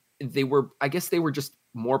I guess they were just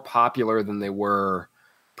more popular than they were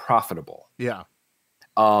profitable. Yeah.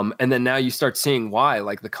 And then now you start seeing why,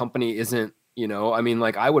 like, the company isn't,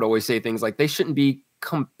 I would always say things like they shouldn't be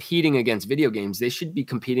competing against video games. They should be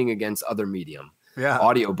competing against other medium. Yeah.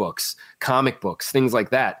 Audiobooks, comic books, things like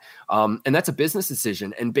that. And that's a business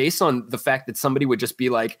decision. And based on the fact that somebody would just be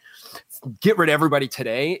like, get rid of everybody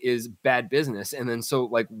today is bad business. And then so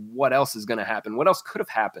like, what else is going to happen? What else could have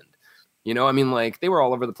happened? They were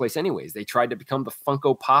all over the place anyways. They tried to become the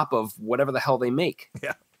Funko Pop of whatever the hell they make.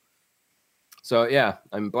 Yeah. So yeah,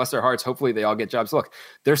 bless their hearts. Hopefully they all get jobs. Look,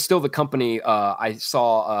 they're still the company. I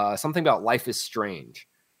saw something about Life is Strange.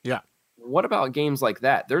 Yeah. What about games like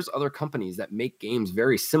that? There's other companies that make games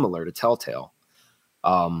very similar to Telltale.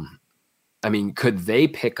 Could they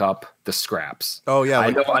pick up the scraps? Oh, yeah.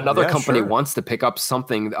 I know another company wants to pick up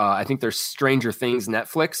something. I think there's Stranger Things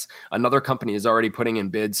Netflix. Another company is already putting in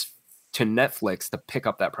bids to Netflix to pick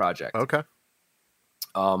up that project. Okay.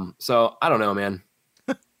 So I don't know, man.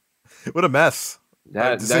 What a mess.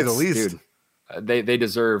 To say the least. Dude, they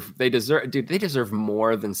deserve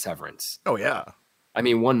more than severance. Oh, yeah.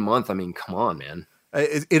 1 month. Come on, man.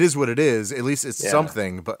 It is what it is. At least it's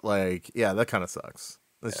something. But that kind of sucks.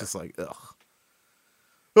 It's just like, ugh.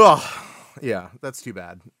 Oh, yeah, that's too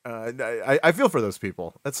bad. I feel for those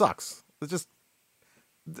people. That sucks. It's just,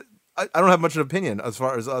 I don't have much of an opinion as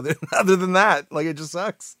far as other than that. It just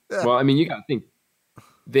sucks. Yeah. Well, you got to think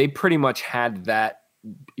they pretty much had that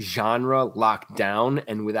genre locked down,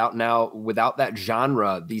 and without that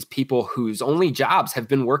genre, these people whose only jobs have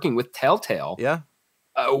been working with Telltale. Yeah.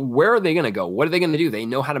 Where are they going to go? What are they going to do? They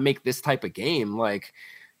know how to make this type of game. I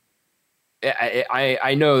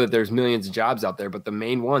know that there's millions of jobs out there, but the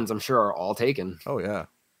main ones I'm sure are all taken. Oh yeah.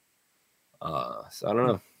 So I don't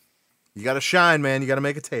know. You got to shine, man. You got to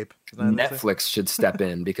make a tape. Netflix should step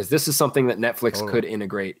in because this is something that Netflix could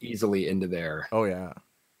integrate easily into their. Oh yeah.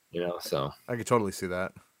 So I could totally see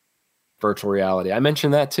that. Virtual reality. I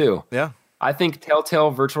mentioned that too. Yeah. I think Telltale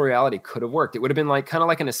virtual reality could have worked. It would have been kind of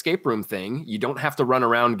like an escape room thing. You don't have to run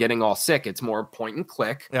around getting all sick. It's more point and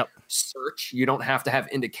click. Yep. Search. You don't have to have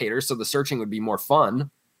indicators, so the searching would be more fun.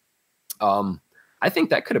 I think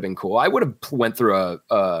that could have been cool. I would have went through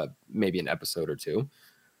maybe an episode or two.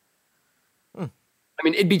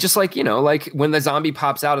 It'd be just like when the zombie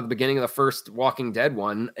pops out at the beginning of the first Walking Dead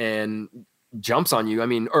one and jumps on you.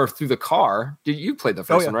 Or through the car. Did you play the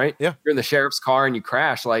first one, right? Yeah. You're in the sheriff's car and you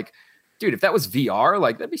crash. Dude, if that was VR,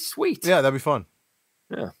 that'd be sweet. Yeah, that'd be fun.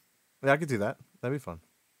 Yeah, I could do that. That'd be fun.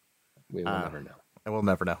 We will never know. And we'll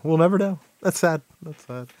never know. We'll never know. That's sad.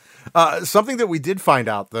 Something that we did find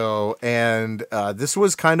out, though, and this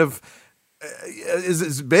was kind of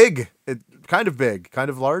is big. Kind of big.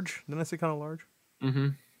 Kind of large. Didn't I say kind of large?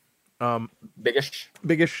 Mm-hmm. Biggish.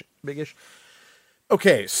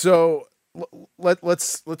 Okay, so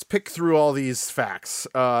let's pick through all these facts.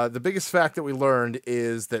 The biggest fact that we learned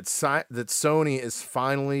is that Sony is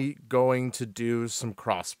finally going to do some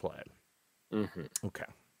crossplay. Mm-hmm. Okay,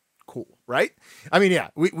 cool, right?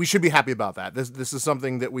 We should be happy about that. This is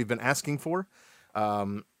something that we've been asking for.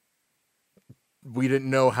 We didn't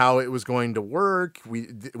know how it was going to work. We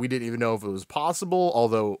didn't even know if it was possible,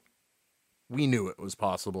 although we knew it was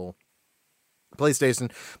possible.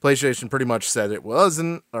 PlayStation pretty much said it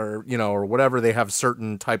wasn't, or whatever. They have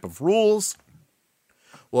certain type of rules.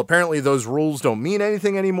 Well, apparently those rules don't mean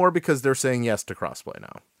anything anymore because they're saying yes to crossplay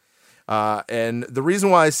now. And the reason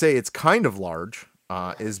why I say it's kind of large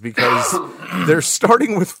is because they're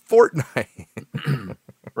starting with Fortnite.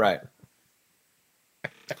 Right.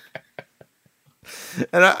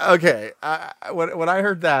 And when I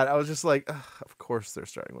heard that, I was just like, ugh, of course they're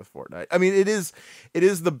starting with Fortnite. I mean, it is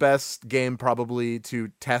the best game probably to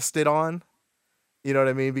test it on. You know what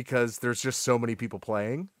I mean? Because there's just so many people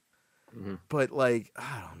playing. Mm-hmm. But like,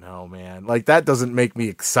 I don't know, man. Like that doesn't make me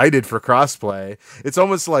excited for crossplay. It's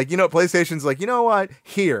almost like, PlayStation's like, you know what?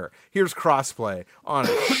 Here's crossplay on a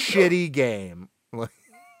shitty game.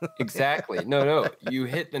 Exactly. No, you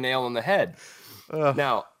hit the nail on the head.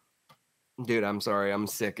 Now, dude, I'm sorry, I'm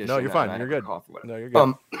sick. No, you're fine. You're good. No, you're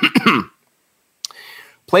good.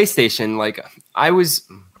 PlayStation, like, I was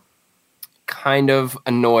kind of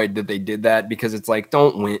annoyed that they did that because it's like,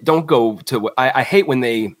 don't go to. I hate when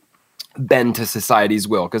they bend to society's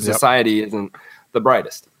will because society isn't the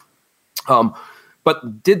brightest.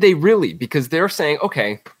 But did they really? Because they're saying,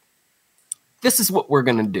 okay, this is what we're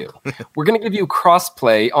going to do. We're going to give you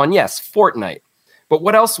crossplay on, yes, Fortnite. But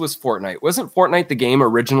what else was Fortnite? Wasn't Fortnite the game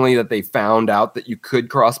originally that they found out that you could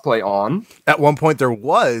crossplay on? At one point there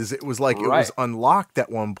was. It was like It was unlocked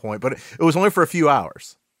at one point, but it was only for a few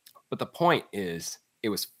hours. But the point is, it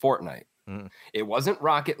was Fortnite. It wasn't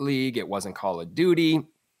Rocket League. It wasn't Call of Duty.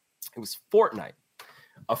 It was Fortnite.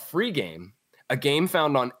 A free game. A game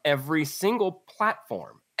found on every single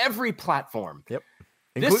platform. Every platform. Yep.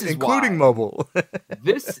 Including mobile.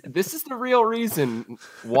 This is the real reason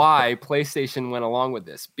why PlayStation went along with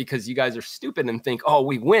this, because you guys are stupid and think, oh,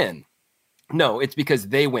 we win. No, it's because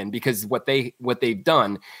they win, because what they've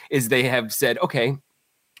done is they have said, okay,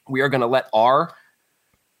 we are going to let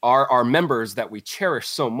our members that we cherish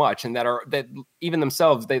so much and that even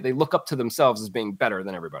themselves, they look up to themselves as being better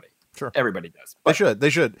than everybody. Sure. Everybody does. They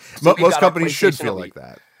should. So most companies should feel like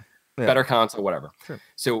that. Yeah. Better console, whatever. Sure.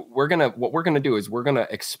 So what we're gonna do is we're gonna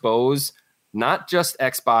expose not just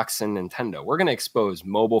Xbox and Nintendo. We're gonna expose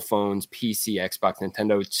mobile phones, PC, Xbox,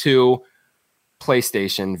 Nintendo to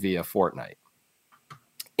PlayStation via Fortnite,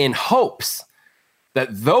 in hopes that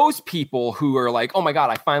those people who are like, oh my God,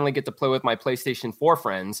 I finally get to play with my PlayStation 4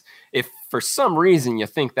 friends. If for some reason you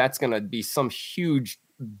think that's gonna be some huge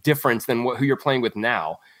difference than who you're playing with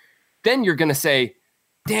now, then you're gonna say,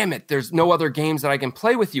 damn it, there's no other games that I can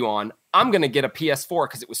play with you on. I'm going to get a PS4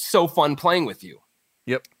 because it was so fun playing with you.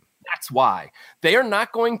 Yep. That's why. They are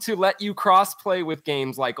not going to let you cross-play with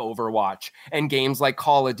games like Overwatch and games like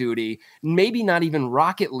Call of Duty, maybe not even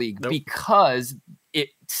Rocket League, because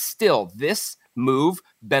this move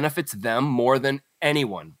benefits them more than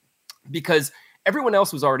anyone. Because everyone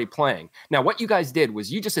else was already playing. Now, what you guys did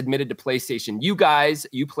was you just admitted to PlayStation. You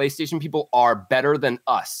PlayStation people are better than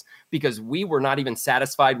us because we were not even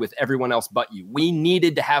satisfied with everyone else but you. We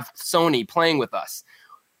needed to have Sony playing with us.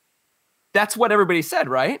 That's what everybody said,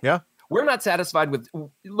 right? Yeah. We're not satisfied with,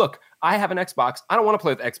 look, I have an Xbox. I don't want to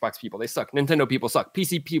play with Xbox people. They suck. Nintendo people suck.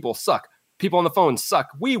 PC people suck. People on the phone suck.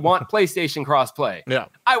 We want PlayStation crossplay. Yeah.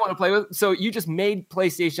 I want to play with, so you just made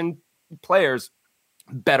PlayStation players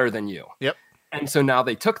better than you. Yep. And so now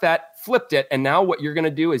they took that, flipped it, and now what you're going to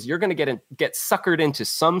do is you're going to get suckered into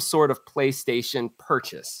some sort of PlayStation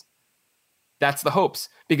purchase. That's the hopes,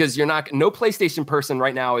 because no PlayStation person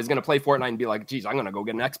right now is going to play Fortnite and be like, geez, I'm going to go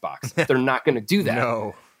get an Xbox. They're not going to do that.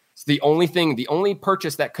 No. It's the only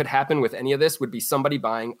purchase that could happen with any of this would be somebody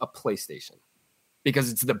buying a PlayStation, because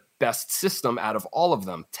it's the best system out of all of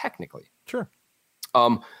them, technically. Sure.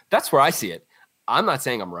 That's where I see it. I'm not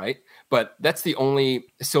saying I'm right, but that's the only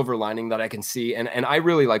silver lining that I can see. And I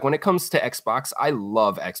really like, when it comes to Xbox, I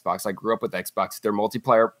love Xbox. I grew up with Xbox, their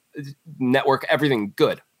multiplayer network, everything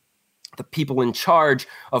good. The people in charge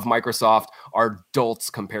of Microsoft are dolts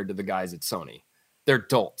compared to the guys at Sony. They're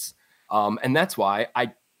dolts. And that's why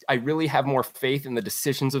I really have more faith in the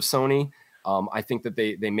decisions of Sony. I think that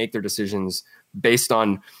they make their decisions based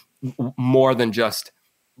on more than just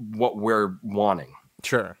what we're wanting.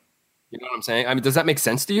 Sure. You know what I'm saying? I mean, does that make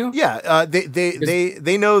sense to you? Yeah.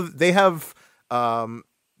 They know they have a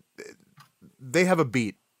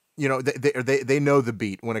beat. You know, they know the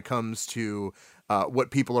beat when it comes to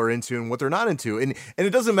what people are into and what they're not into. And it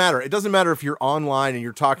doesn't matter. It doesn't matter if you're online and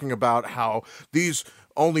you're talking about how these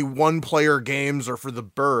only one player games are for the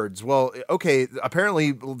birds. Well, okay,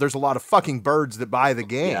 apparently there's a lot of fucking birds that buy the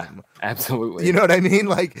game. Yeah, absolutely. You know what I mean?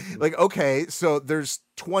 Like, okay, so there's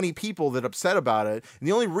 20 people that upset about it. And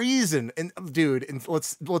the only reason, and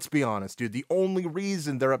let's be honest, dude, the only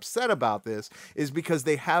reason they're upset about this is because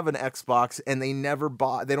they have an Xbox and they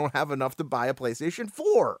don't have enough to buy a PlayStation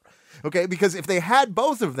 4. Okay, because if they had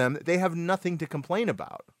both of them, they have nothing to complain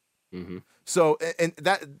about. Mm-hmm. So, and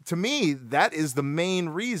that to me, that is the main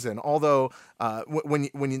reason. Although, when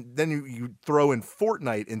you throw in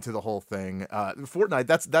Fortnite into the whole thing, Fortnite,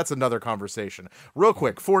 that's another conversation. Real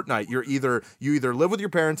quick, Fortnite, you either live with your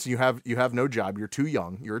parents and you have no job, you're too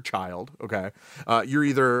young, you're a child, okay. You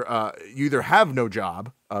either have no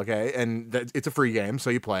job, okay, and it's a free game, so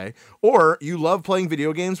you play, or you love playing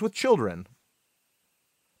video games with children.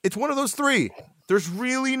 It's one of those three. There's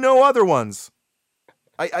really no other ones.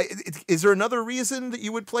 Is there another reason that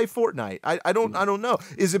you would play Fortnite? I don't know.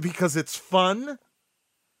 Is it because it's fun?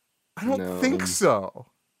 I don't think so.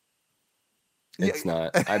 It's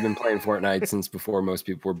not. I've been playing Fortnite since before most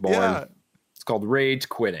people were born. Yeah. It's called rage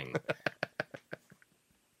quitting.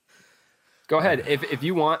 Go ahead. If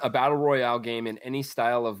you want a battle royale game in any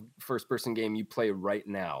style of first person game you play right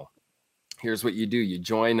now, here's what you do. You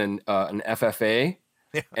join an FFA,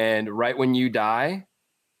 and right when you die,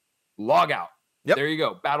 log out. Yep. There you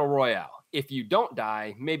go. Battle Royale. If you don't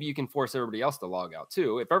die, maybe you can force everybody else to log out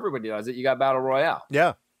too. If everybody does it, you got Battle Royale.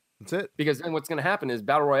 Yeah, that's it. Because then what's going to happen is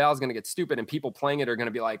Battle Royale is going to get stupid, and people playing it are going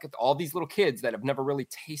to be like, all these little kids that have never really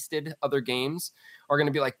tasted other games are going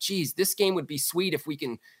to be like, geez, this game would be sweet if we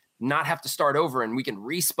can not have to start over and we can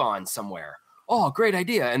respawn somewhere. Oh, great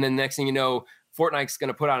idea. And then next thing you know, Fortnite's going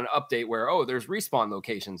to put out an update where, oh, there's respawn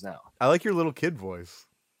locations now. I like your little kid voice.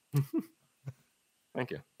 Thank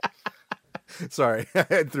you. Sorry,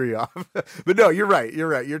 I threw you off. But no, you're right.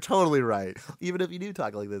 You're totally right. Even if you do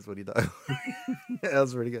talk like this when you talk. That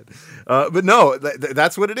was pretty good. But no,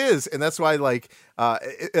 that's what it is. And that's why,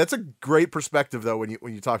 that's a great perspective, though, when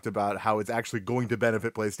you talked about how it's actually going to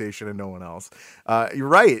benefit PlayStation and no one else. You're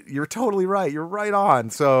right. You're totally right. You're right on.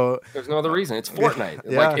 So there's no other reason. It's Fortnite.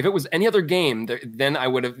 Yeah. Like, if it was any other game, then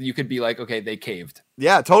you could be like, okay, they caved.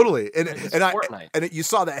 Yeah, totally. And you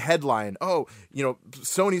saw that headline. Oh,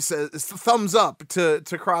 Sony says thumbs up to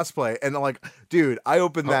crossplay, and I'm like, dude, I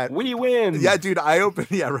opened that. We win. Yeah, dude, I opened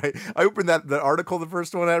the article, the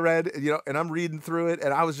first one I read, and I'm reading through it,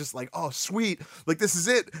 and I was just like, oh, sweet, like this is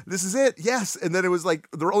it, yes. And then it was like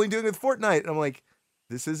they're only doing it with Fortnite, and I'm like,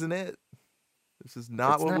 this isn't it. This is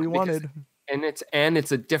not what we wanted. And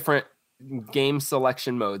it's a different game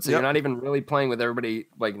selection mode, so you're not even really playing with everybody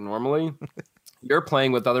like normally. You're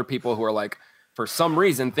playing with other people who are like, for some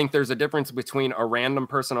reason, think there's a difference between a random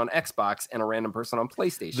person on Xbox and a random person on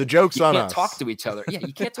PlayStation. The joke's on us. You can't talk to each other. Yeah,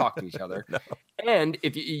 you can't talk to each other. No. And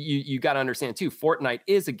if you got to understand too, Fortnite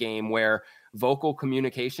is a game where vocal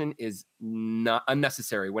communication is not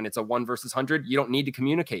unnecessary. When it's a 1 versus 100, you don't need to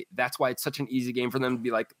communicate. That's why it's such an easy game for them to be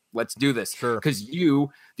like, let's do this. Sure. Because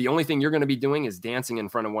the only thing you're going to be doing is dancing in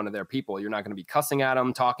front of one of their people. You're not going to be cussing at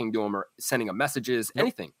them, talking to them, or sending them messages,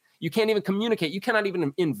 anything. You can't even communicate. You cannot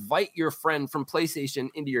even invite your friend from PlayStation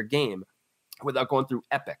into your game without going through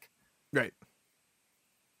Epic. Right.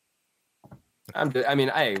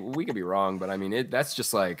 We could be wrong, but that's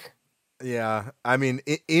just like. Yeah, I mean,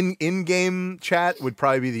 in-game chat would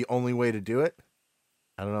probably be the only way to do it.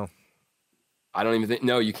 I don't know. I don't even think.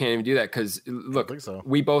 No, you can't even do that because look, I think so.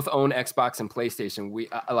 We both own Xbox and PlayStation.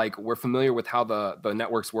 We're familiar with how the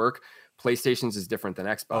networks work. PlayStation's is different than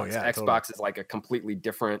Xbox. Oh, yeah, Xbox totally. is like a completely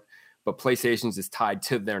different, but PlayStation's is tied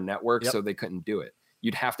to their network, so they couldn't do it.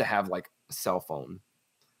 You'd have to have like a cell phone,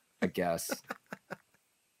 I guess,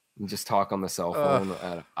 and just talk on the cell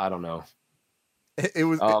phone. I don't know. It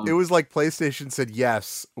was like PlayStation said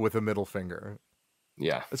yes with a middle finger.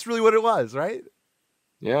 Yeah, that's really what it was, right?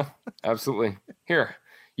 Yeah, absolutely. Here,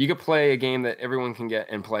 you could play a game that everyone can get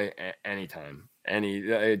and play anytime.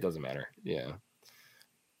 It doesn't matter. Yeah.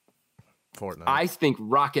 Fortnite. I think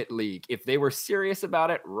Rocket League, if they were serious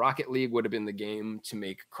about it, Rocket League would have been the game to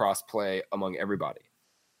make crossplay among everybody.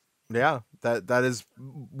 Yeah, that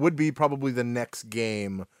would be probably the next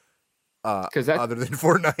game other than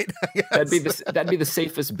Fortnite. That'd be the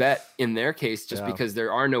safest bet in their case, just because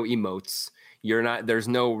there are no emotes.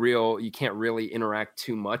 You can't really interact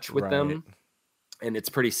too much with them, and it's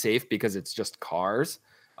pretty safe because it's just cars.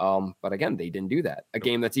 But again, they didn't do that. A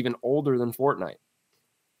game that's even older than Fortnite.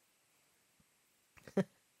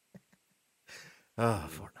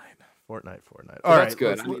 Fortnite. All right, that's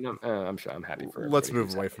good. I'm sure I'm happy for. Let's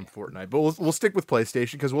move away from Fortnite, but we'll stick with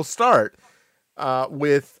PlayStation because we'll start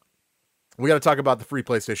with. We got to talk about the free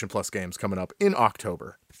PlayStation Plus games coming up in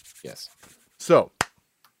October. Yes. So,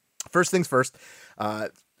 first things first,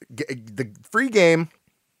 the free game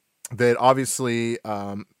that obviously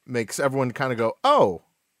makes everyone kind of go, oh,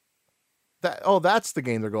 that's the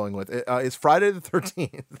game they're going with. It's Friday the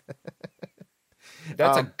 13th.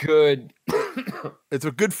 That's a good. It's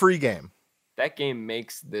a good free game. That game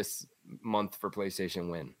makes this month for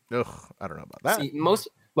PlayStation win. Ugh, I don't know about that. See,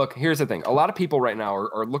 Look, here's the thing. A lot of people right now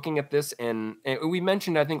are looking at this, and we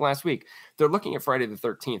mentioned, I think last week, they're looking at Friday the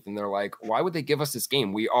 13th, and they're like, why would they give us this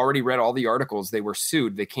game? We already read all the articles. They were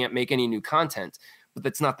sued. They can't make any new content. But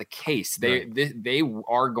that's not the case. They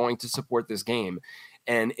are going to support this game.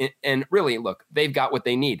 And really, look, they've got what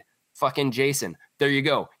they need. Fucking Jason. There you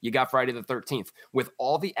go. You got Friday the 13th. With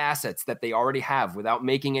all the assets that they already have, without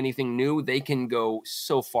making anything new, they can go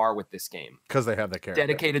so far with this game. Because they have that character.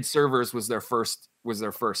 Dedicated servers was their first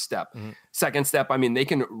step. Mm-hmm. Second step, I mean, they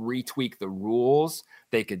can retweak the rules.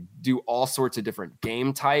 They could do all sorts of different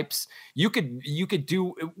game types. You could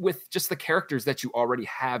do with just the characters that you already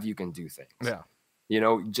have, you can do things. Yeah. You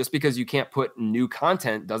know, just because you can't put new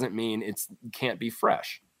content doesn't mean it can't be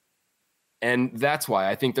fresh. And that's why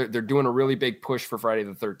I think they're doing a really big push for Friday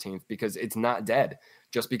the 13th, because it's not dead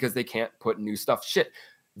just because they can't put new stuff. Shit,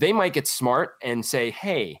 they might get smart and say,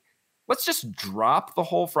 hey, let's just drop the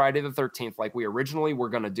whole Friday the 13th like we originally were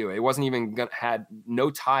going to do. It wasn't even had no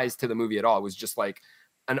ties to the movie at all. It was just like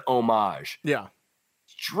an homage. Yeah.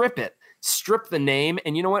 Strip the name.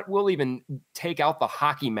 And you know what? We'll even take out the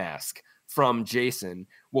hockey mask from Jason.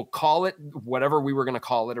 We'll call it whatever we were going to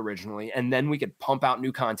call it originally, and then we could pump out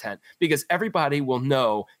new content because everybody will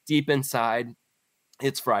know deep inside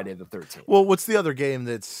it's Friday the 13th. Well, what's the other game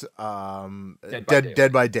that's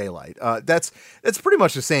Dead by Daylight? That's pretty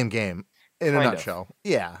much the same game in a nutshell.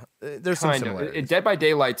 Yeah, there's some similarities. Dead by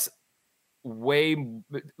Daylight's way.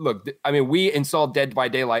 Look, I mean, we installed Dead by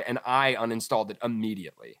Daylight, and I uninstalled it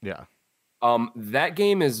immediately. Yeah. That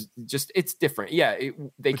game is just, it's different. Yeah.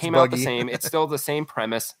 They came out the same. It's still the same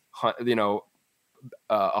premise, you know,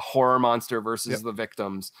 a horror monster versus the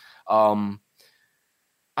victims. I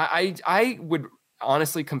would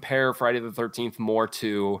honestly compare Friday the 13th more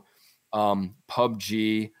to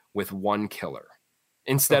PUBG with one killer.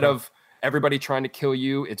 Instead of everybody trying to kill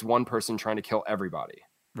you, it's one person trying to kill everybody.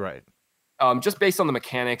 Right. Just based on the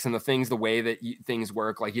mechanics and the things, the way that things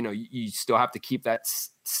work, like, you know, you still have to keep that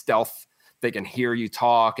stealth. They can hear you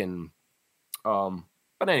talk, and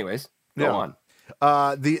but anyways, go on.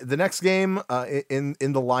 The next game in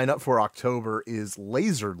the lineup for October is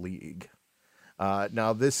Laser League.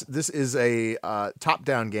 Now this is a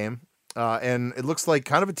top-down game, and it looks like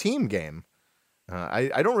kind of a team game.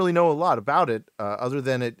 I don't really know a lot about it, other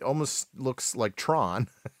than it almost looks like Tron.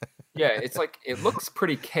 Yeah, it's like, it looks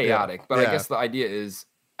pretty chaotic, but I guess the idea is,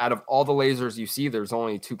 out of all the lasers you see, there's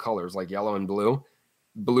only two colors, like yellow and blue.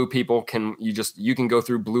 Blue people you can go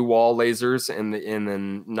through blue wall lasers and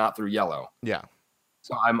then not through yellow. Yeah.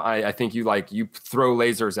 So I think you throw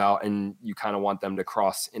lasers out and you kind of want them to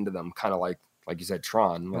cross into them, kind of like you said,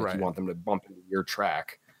 Tron. Like, you want them to bump into your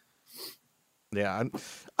track. Yeah,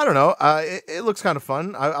 I don't know. It looks kind of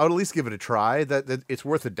fun. I would at least give it a try. That it's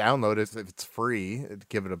worth a download if it's free.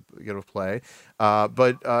 Give it a play.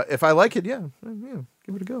 But if I like it, give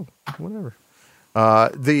it a go. Whatever.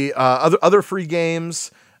 The other free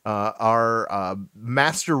games are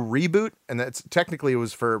Master Reboot, and that's technically, it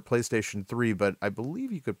was for PlayStation 3, but I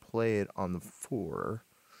believe you could play it on the 4.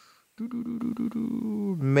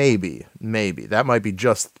 Maybe that might be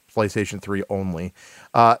just PlayStation 3 only.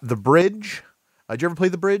 The Bridge. Did you ever play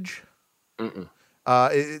The Bridge? Mm-mm.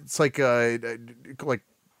 It's like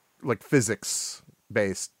physics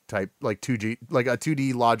based type, like 2G, like a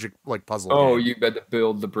 2D logic, like puzzle. Oh, game. You got to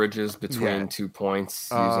build the bridges between 2 points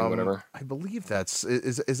using whatever. I believe that's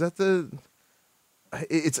is that the.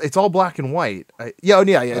 It's all black and white.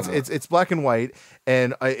 It's black and white,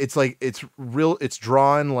 and it's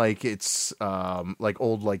drawn like it's like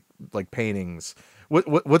old like paintings.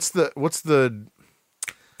 What's the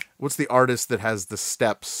artist that has the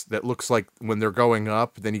steps that looks like when they're going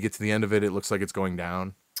up, then you get to the end of it, it looks like it's going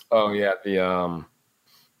down? Oh yeah,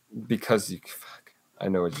 because I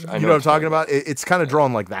know what I'm talking about. It's kind of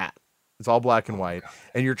drawn like that. It's all black and white,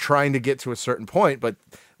 and you're trying to get to a certain point, but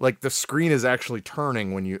like the screen is actually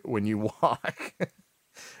turning when you walk.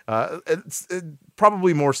 It's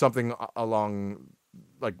probably more something along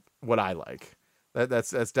like what I like.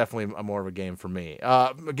 That's definitely more of a game for me.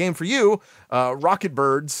 A game for you, Rocket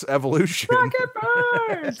Birds Evolution. Rocket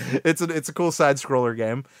Birds. It's a cool side scroller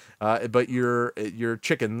game, but you're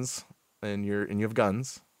chickens and you have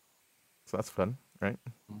guns, so that's fun, right?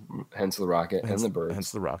 Hence the rocket and the birds.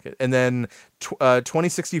 Hence the rocket. And then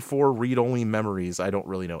 2064 read-only memories. I don't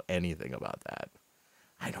really know anything about that.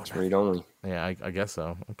 I don't know. Read-only. Yeah, I guess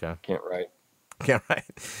so. Okay. Can't write.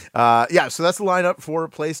 So that's the lineup for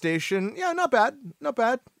PlayStation. Yeah, not bad.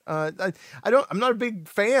 I'm not a big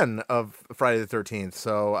fan of Friday the 13th,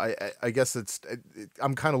 so I guess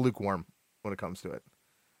I'm kind of lukewarm when it comes to it.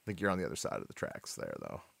 I think you're on the other side of the tracks there,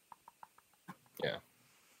 though. Yeah.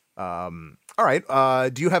 All right.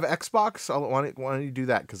 Do you have Xbox? Why don't you do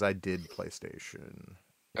that? Because I did PlayStation.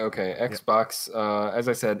 Okay, Xbox. As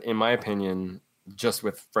I said, in my opinion, just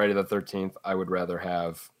with Friday the 13th, I would rather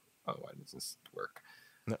have. Oh, why does this work?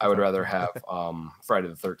 No, I would rather have Friday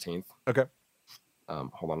the 13th. Okay.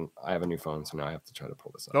 Hold on, I have a new phone, so now I have to try to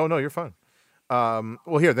pull this up. No, you're fine.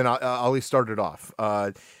 Well, here then I'll at least start it off.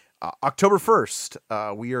 October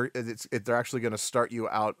 1st, they're actually going to start you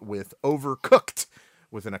out with Overcooked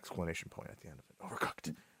with an exclamation point at the end of it.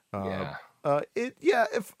 Overcooked.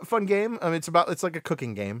 Fun game. I mean, it's like a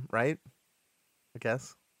cooking game, right? I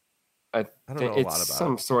guess. I don't think know a it's lot about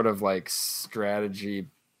some sort of like strategy.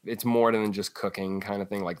 It's more than just cooking kind of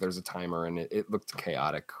thing. Like there's a timer, and it looked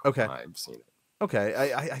chaotic. Okay. when I've seen it.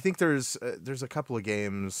 Okay, I think there's a couple of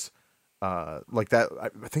games like that. I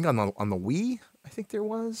think on the Wii, I think there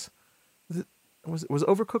was. Was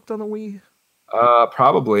Overcooked on the Wii?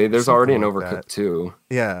 Probably. There's Something already an like Overcooked that. too.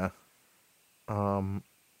 Yeah.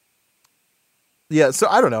 Yeah. So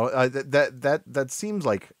I don't know. That seems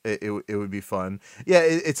like it would be fun. Yeah.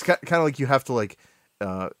 It's kind of like you have to like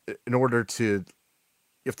in order to you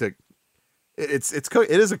have to. It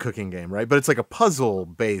is a cooking game, right? But it's like a puzzle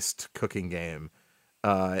based cooking game.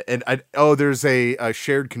 There's a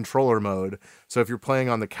shared controller mode. So if you're playing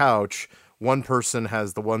on the couch, one person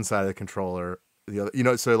has the one side of the controller, the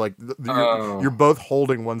other, so like you're both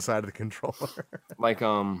holding one side of the controller. Like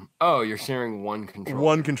you're sharing one controller.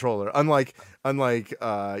 One controller. Unlike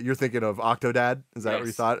you're thinking of Octodad. Is that what you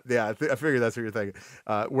Yes. thought? Yeah, I figured that's what you're thinking.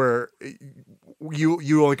 Where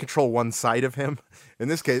you only control one side of him. In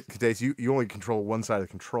this case, you only control one side of the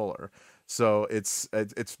controller. So it's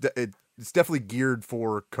definitely geared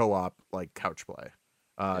for co-op like couch play.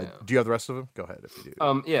 Do you have the rest of them? Go ahead if you do.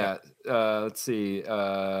 Let's see.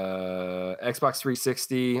 Xbox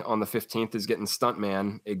 360 on the 15th is getting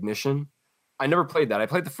Stuntman Ignition. I never played that. I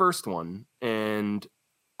played the first one and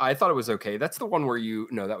I thought it was okay. That's the one where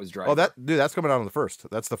that was Driver. Oh, that's coming out on the first.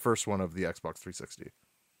 That's the first one of the Xbox 360.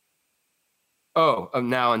 Oh,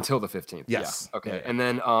 now until the 15th. Yes. Yeah. Okay. Yeah. And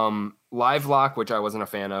then Live Lock, which I wasn't a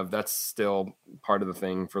fan of, that's still part of the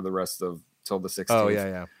thing for the rest of till the 16th. Oh,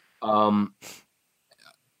 yeah.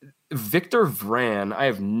 Victor Vran, I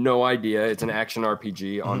have no idea. It's an action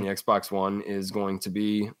RPG on the Xbox One, is going to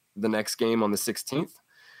be the next game on the 16th.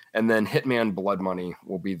 And then Hitman Blood Money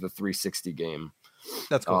will be the 360 game.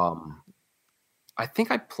 That's cool. I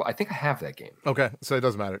think I have that game. Okay, so it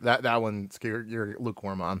doesn't matter. That one you're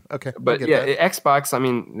lukewarm on. Okay, But yeah, Xbox, I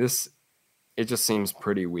mean, it just seems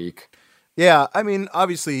pretty weak. Yeah, I mean,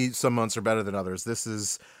 obviously some months are better than others. This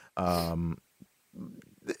is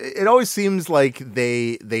it always seems like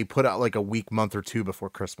they put out like a weak month or two before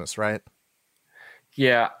Christmas, right?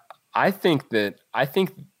 Yeah, I think that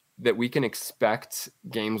we can expect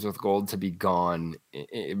Games with Gold to be gone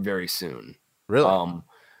very soon. Really?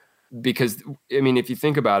 Because I mean, if you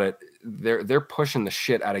think about it, they're pushing the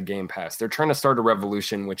shit out of Game Pass. They're trying to start a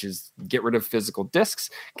revolution, which is get rid of physical discs,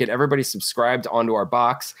 get everybody subscribed onto our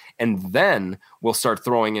box, and then we'll start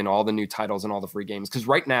throwing in all the new titles and all the free games. Because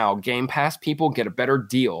right now, Game Pass people get a better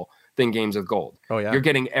deal than Games with Gold. Oh yeah, you're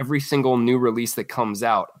getting every single new release that comes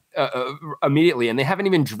out immediately, and they haven't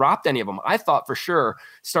even dropped any of them. I thought for sure,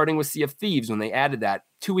 starting with Sea of Thieves, when they added that,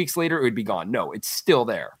 2 weeks later it would be gone. No, it's still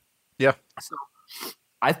there. Yeah. So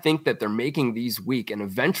I think that they're making these weak, and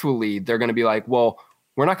eventually they're going to be like, well,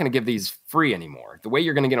 we're not going to give these free anymore. The way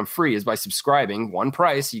you're going to get them free is by subscribing. One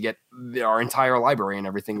price, you get our entire library and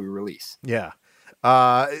everything we release. Yeah.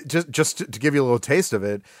 Just to give you a little taste of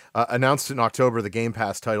it, announced in October, the Game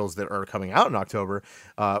Pass titles that are coming out in October,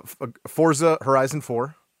 Forza Horizon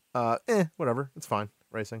 4, whatever, it's fine,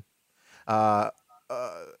 racing.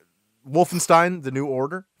 Wolfenstein: The New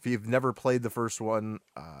Order. If you've never played the first one,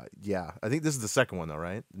 I think this is the second one though,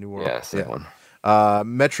 right? The New Order. Yeah, second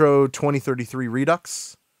one. Metro 2033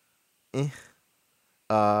 Redux.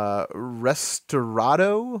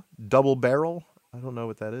 Restorado Double Barrel. I don't know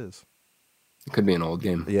what that is. It could be an old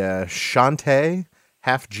game. Yeah, Shantae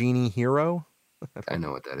Half Genie Hero. I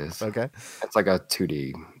know what that is. Okay. It's like a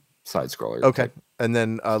 2D side scroller. Okay. And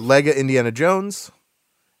then Lego Indiana Jones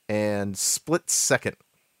and Split Second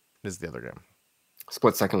is the other game.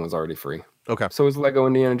 Split Second was already free. Okay. So is Lego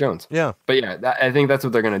Indiana Jones. Yeah. But yeah, I think that's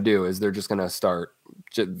what they're going to do, is they're just going to start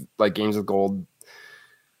like Games with Gold.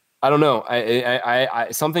 I don't know. I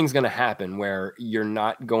something's going to happen where you're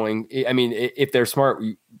not going. I mean, if they're smart,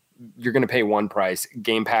 you're going to pay one price.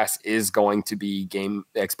 Game Pass is going to be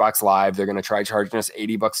Xbox Live. They're going to try charging us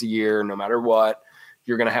 $80 a year, no matter what.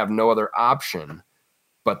 You're going to have no other option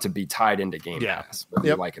but to be tied into Game Pass, whether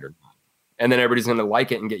you like it or not. and then everybody's going to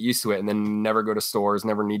like it and get used to it, and then never go to stores,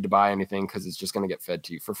 never need to buy anything because it's just going to get fed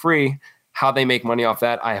to you for free. How they make money off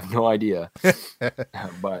that, I have no idea.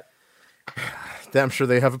 But I'm sure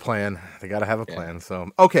they have a plan. They got to have a plan. So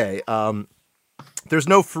okay, there's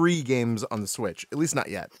no free games on the Switch, at least not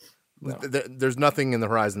yet. No. There's nothing in the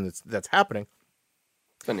horizon that's happening.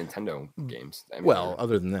 The Nintendo games. I mean, well,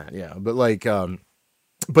 other than that, yeah. But like,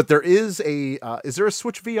 but there is is there a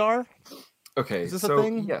Switch VR? Okay, is this a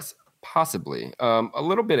thing? Yes, possibly. A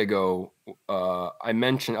little bit ago,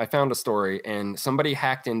 I found a story, and somebody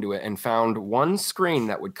hacked into it and found one screen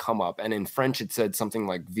that would come up, and in French it said something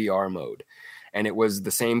like VR mode. And it was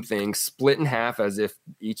the same thing, split in half, as if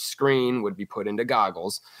each screen would be put into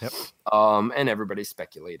goggles. Yep. And everybody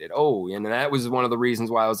speculated. Oh, and that was one of the reasons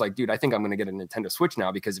why I was like, dude, I think I'm going to get a Nintendo Switch now,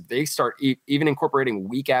 because if they start even incorporating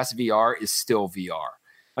weak-ass VR, is still VR.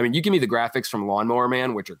 I mean, you give me the graphics from Lawnmower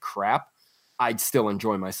Man, which are crap, I'd still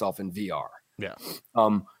enjoy myself in VR. Yeah.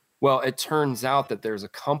 Well, it turns out that there's a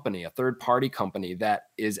company, a third-party company, that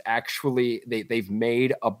is actually they've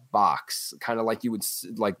made a box, kind of like you would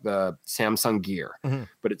like the Samsung Gear,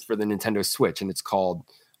 but it's for the Nintendo Switch, and it's called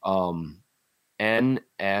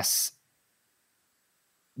NS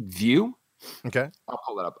View. Okay, I'll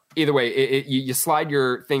pull it up. Either way, you slide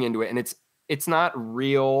your thing into it, and it's not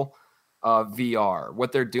real VR.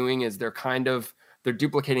 What they're doing is they're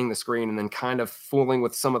duplicating the screen and then kind of fooling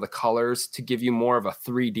with some of the colors to give you more of a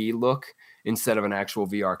 3D look instead of an actual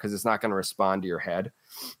VR, because it's not going to respond to your head.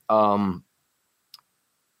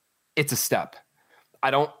 It's a step.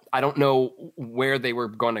 I don't know where they were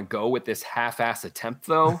going to go with this half-ass attempt,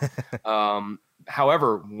 though.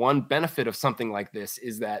 However, one benefit of something like this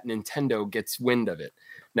is that Nintendo gets wind of it.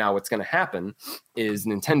 Now, what's going to happen is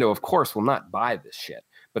Nintendo, of course, will not buy this shit,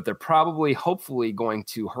 but they're hopefully going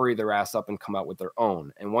to hurry their ass up and come out with their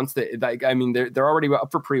own. And once they're already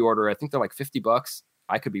up for pre-order. I think they're like $50.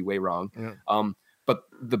 I could be way wrong. Yeah. But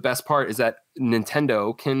the best part is that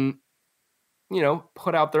Nintendo can,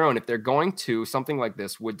 put out their own. If they're going to, something like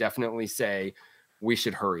this would definitely say we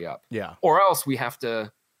should hurry up. Yeah. Or else we have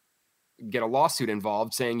to get a lawsuit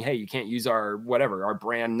involved saying, hey, you can't use our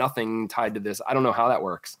brand, nothing tied to this. I don't know how that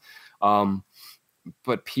works.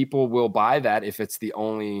 But people will buy that if it's the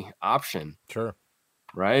only option. Sure.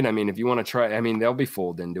 Right? I mean, if you want to try, they'll be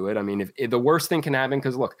fooled into it. I mean, if the worst thing can happen,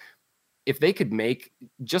 because look, if they could make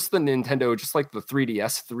just the Nintendo, just like the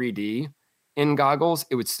 3DS 3D in goggles,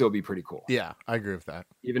 it would still be pretty cool. Yeah, I agree with that.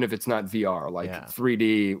 Even if it's not VR,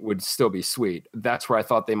 3D would still be sweet. That's where I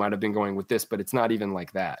thought they might have been going with this, but it's not even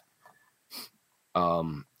like that.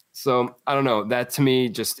 So I don't know. That to me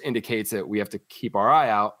just indicates that we have to keep our eye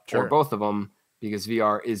out for both of them, because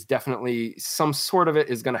VR is definitely, some sort of it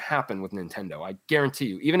is going to happen with Nintendo. I guarantee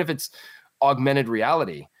you, even if it's augmented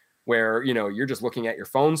reality where, you're just looking at your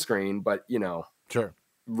phone screen, but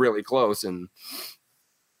really close, and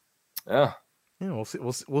we'll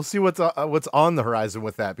see what's on the horizon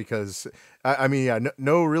with that, because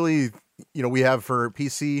no really, we have for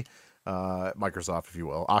PC, Microsoft, if you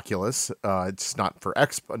will, Oculus. It's not for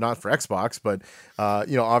Xbox, but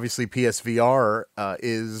obviously PSVR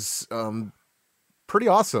is pretty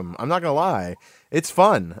awesome. I'm not gonna lie, it's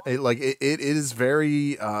fun. It is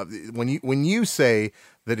very when you say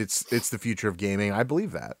that it's the future of gaming, I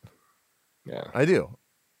believe that. Yeah, I do.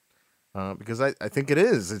 Because I think it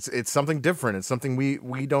is. It's something different. It's something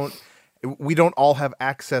we don't all have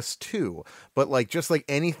access to. But just like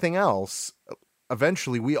anything else,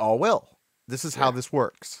 eventually we all will. This is how this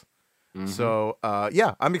works. Mm-hmm. So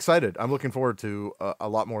I'm excited. I'm looking forward to a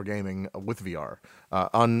lot more gaming with VR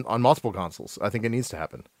on multiple consoles. I think it needs to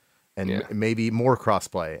happen, and maybe more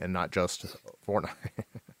crossplay and not just Fortnite.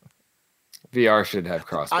 VR should have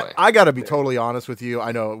crossplay. I got to be totally honest with you.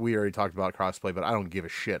 I know we already talked about crossplay, but I don't give a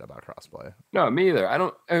shit about crossplay. No, me either. I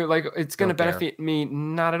don't it's going to benefit me.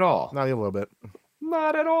 Not at all. Not even a little bit.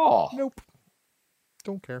 Not at all. Nope.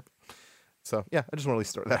 Don't care. So I just want to at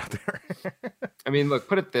least throw that out there. Look,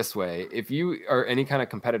 put it this way: if you are any kind of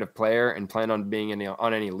competitive player and plan on being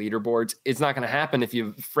on any leaderboards, it's not going to happen if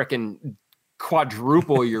you frickin'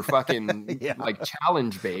 quadruple your fucking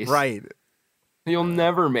challenge base. Right. You'll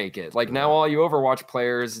never make it. Now, all you Overwatch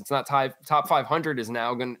players, it's not top 500 is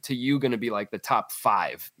now going to be like the top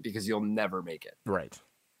 5, because you'll never make it. Right.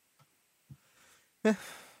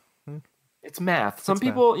 It's math. Some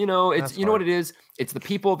people, it's know what it is. It's the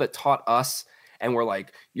people that taught us, and we're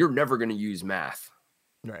like, you're never going to use math.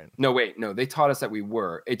 Right. No, wait, no, they taught us that we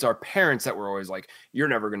were. It's our parents that were always like, you're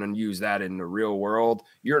never going to use that in the real world.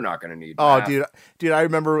 You're not going to need math. Dude, I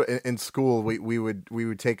remember in school we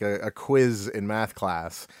would take a quiz in math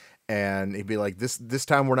class, And he'd be like, this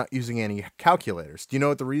time we're not using any calculators. Do you know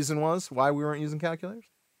what the reason was why we weren't using calculators?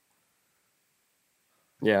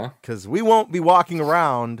 Yeah. Because we won't be walking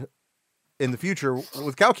around in the future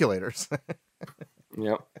with calculators.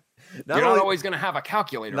 Yep. You're not always going to have a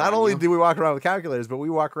calculator. Not only do we walk around with calculators, but we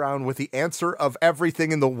walk around with the answer of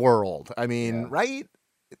everything in the world. I mean, right?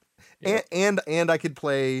 Yeah. And I could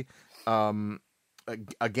play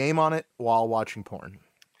a game on it while watching porn.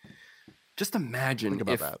 Just imagine Think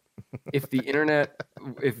about that. If the internet,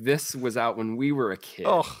 if this was out when we were a kid,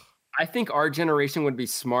 I think our generation would be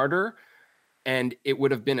smarter, and it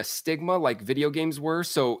would have been a stigma like video games were.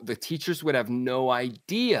 So the teachers would have no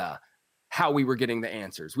idea how we were getting the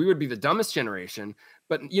answers. We would be the dumbest generation,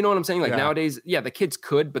 but you know what I'm saying? Like nowadays, the kids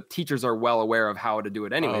could, but teachers are well aware of how to do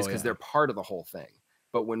it anyways, because they're part of the whole thing.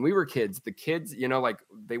 But when we were kids, the kids, like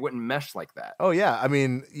they wouldn't mesh like that. Oh yeah. I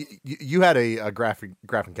mean, you had a graphing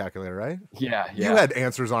calculator, right? Yeah. You had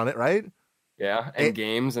answers on it, right? Yeah. And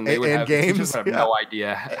games. And they would have, teachers would have no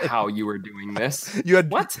idea how you were doing this. You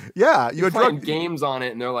had what? Yeah. You had playing games on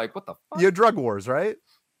it, and they're like, what the fuck? You had Drug Wars, right?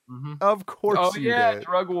 Mm-hmm. Of course you did.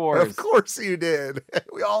 Drug Wars. Of course you did.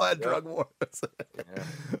 We all had Drug Wars.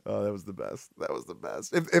 Oh, that was the best. That was the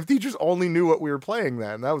best. If teachers only knew what we were playing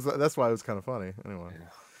then, that's why it was kind of funny. Anyway.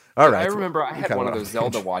 All right. I remember I had one of those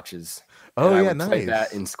Zelda watches. Oh, yeah, nice. Play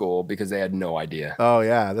that in school because they had no idea. Oh,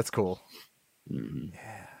 yeah, that's cool. Mm-hmm.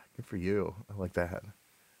 Yeah, good for you. I like that.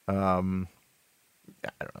 I don't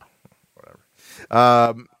know. Whatever.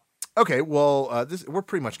 Okay, well, we're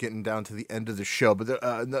pretty much getting down to the end of the show, but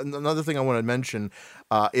another thing I want to mention,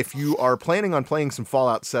 if you are planning on playing some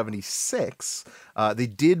Fallout 76, they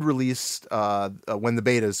did release when the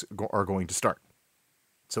betas are going to start.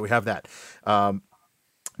 So we have that.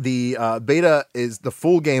 The beta is the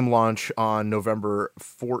full game launch on November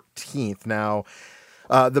 14th. Now,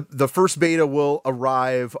 the first beta will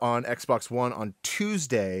arrive on Xbox One on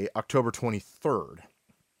Tuesday, October 23rd.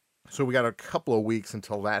 So we got a couple of weeks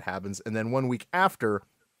until that happens. And then 1 week after,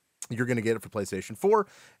 you're going to get it for PlayStation 4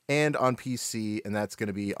 and on PC. And that's going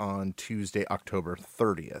to be on Tuesday, October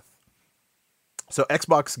 30th. So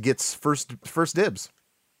Xbox gets first dibs.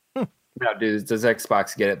 Now, does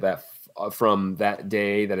Xbox get it from that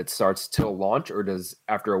day that it starts till launch, or does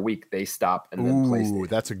after a week they stop and then PlayStation?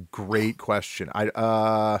 That's a great question.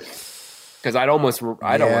 Because I'd almost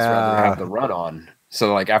rather have the run on.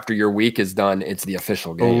 So like after your week is done, it's the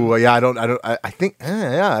official game. Oh yeah, I think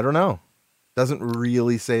I don't know. Doesn't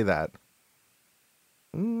really say that.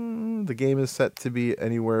 The game is set to be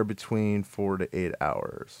anywhere between 4 to 8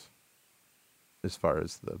 hours, as far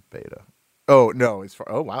as the beta. Oh no, as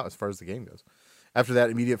far as the game goes. After that,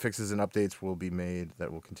 immediate fixes and updates will be made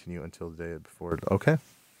that will continue until the day before. Okay.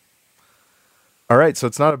 All right, so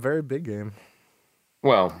it's not a very big game.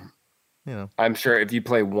 Well, I'm sure if you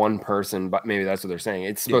play one person, but maybe that's what they're saying.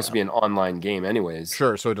 It's supposed to be an online game anyways.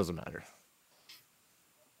 Sure, so it doesn't matter.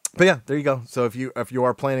 But yeah, there you go. So if you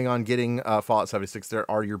are planning on getting Fallout 76, there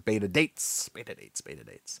are your beta dates. The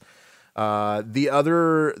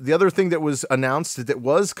other thing that was announced that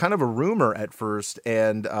was kind of a rumor at first,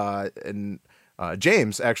 and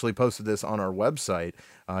James actually posted this on our website.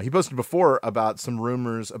 He posted before about some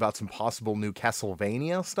rumors about some possible new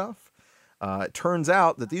Castlevania stuff. It turns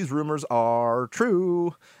out that these rumors are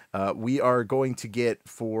true. We are going to get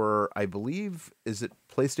for, I believe, is it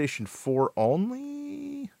PlayStation 4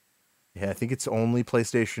 only? Yeah, I think it's only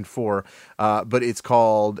PlayStation 4. But it's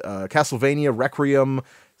called Castlevania Requiem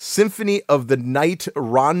Symphony of the Night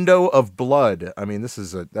Rondo of Blood. I mean, that's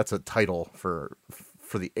a title for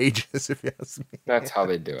the ages, if you ask me. That's how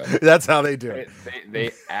they do it. That's how they do it. They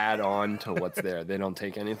add on to what's there. They don't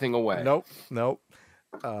take anything away. Nope.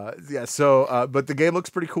 So but the game looks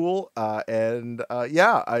pretty cool, and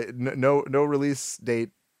no release date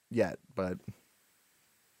yet, but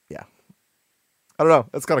yeah, I don't know,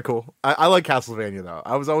 that's kind of cool. I like Castlevania though.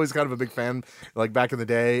 I was always kind of a big fan, like back in the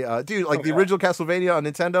day, dude. Like the original Castlevania on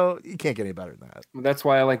Nintendo, you can't get any better than that. That's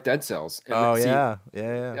why I like Dead Cells. And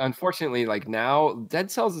yeah. Unfortunately, like now,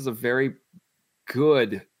 Dead Cells is a very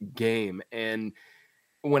good game, and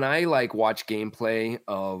when I watch gameplay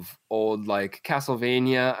of old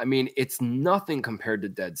Castlevania, I mean, it's nothing compared to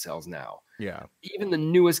Dead Cells now. Yeah. Even the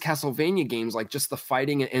newest Castlevania games, just the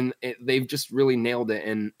fighting, and they've just really nailed it.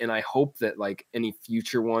 And I hope that any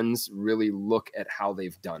future ones really look at how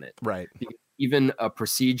they've done it. Right. Even a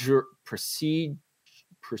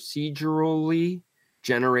procedurally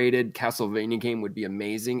generated Castlevania game would be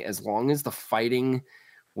amazing, as long as the fighting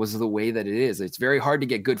was the way that it is. It's very hard to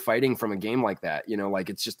get good fighting from a game like that.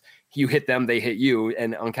 It's just you hit them, they hit you.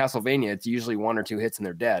 And on Castlevania, it's usually 1 or 2 hits and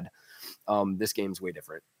they're dead. This game's way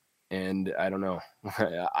different. And I don't know.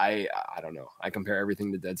 I don't know. I compare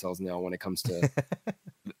everything to Dead Cells now when it comes to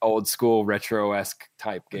old school retro-esque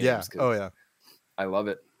type games. Yeah. Oh yeah. I love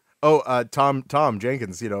it. Oh, Tom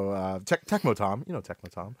Jenkins, Tecmo Tom, Tecmo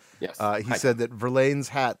Tom. Yes. He said that Verlaine's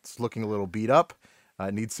hat's looking a little beat up.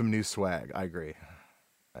 Needs some new swag. I agree.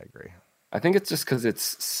 I think it's just because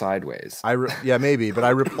it's sideways. Yeah, maybe. But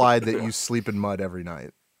I replied that you sleep in mud every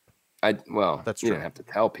night. That's true. You didn't have to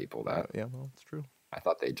tell people that. Yeah, well, it's true. I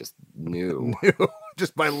thought they just knew.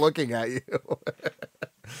 Just by looking at you.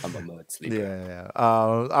 I'm a mud sleeper. Yeah.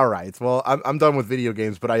 All right. Well, I'm done with video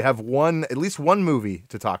games, but I have at least one movie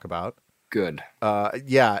to talk about. Good.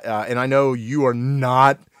 And I know you are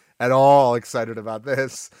not at all excited about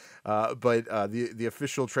this, but the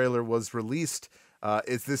official trailer was released.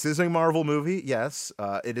 This is a Marvel movie, yes.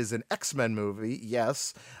 It is an X-Men movie,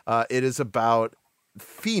 yes. It is about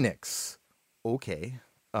Phoenix. Okay.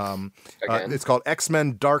 It's called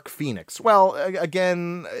X-Men Dark Phoenix. Well,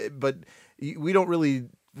 again, but we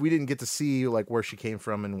didn't get to see like where she came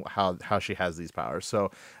from and how she has these powers.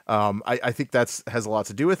 So I think has a lot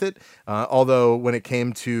to do with it. Although when it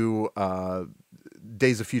came to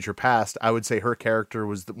Days of Future Past, I would say her character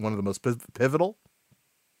was one of the most pivotal.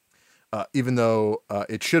 Even though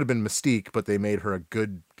it should have been Mystique, but they made her a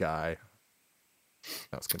good guy.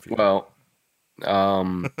 That was confusing. Well,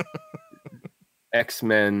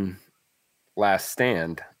 X-Men Last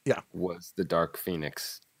Stand was the Dark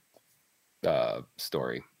Phoenix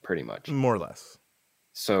story, pretty much. More or less.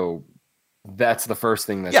 So that's the first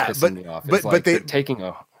thing that's pissing me off. But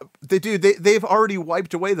they've already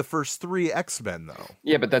wiped away the first 3 X-Men, though.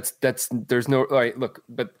 Yeah, but there's no... All right, look,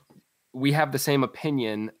 but we have the same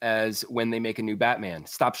opinion as when they make a new Batman.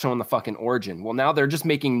 Stop showing the fucking origin. Well, now they're just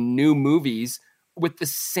making new movies with the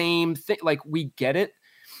same thing. Like, we get it.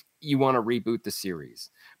 You want to reboot the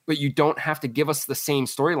series, but you don't have to give us the same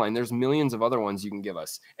storyline. There's millions of other ones you can give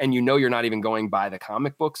us. And you're not even going by the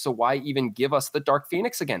comic book. So why even give us the Dark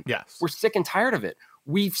Phoenix again? Yes. We're sick and tired of it.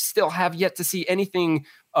 We still have yet to see anything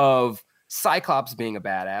of Cyclops being a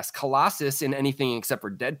badass, Colossus in anything except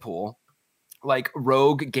for Deadpool, like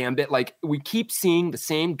Rogue, Gambit. Like, we keep seeing the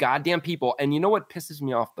same goddamn people. And you know what pisses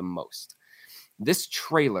me off the most? This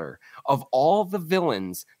trailer of all the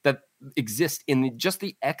villains that exist in just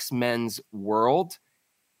the X-Men's world,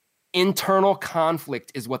 internal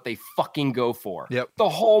conflict is what they fucking go for. Yep. The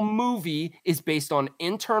whole movie is based on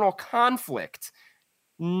internal conflict,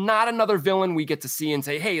 not another villain we get to see and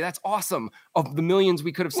say, hey, that's awesome. Of the millions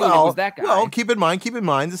we could have seen, it was that guy. Well, keep in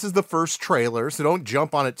mind, this is the first trailer, so don't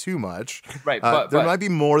jump on it too much. Right. There might be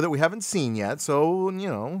more that we haven't seen yet, so,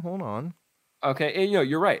 hold on. Okay, and,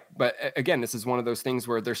 you're right. But again, this is one of those things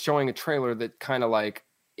where they're showing a trailer that kind of like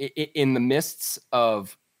in the mists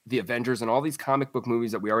of the Avengers and all these comic book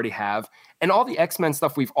movies that we already have and all the X-Men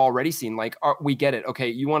stuff we've already seen. Like, we get it. Okay,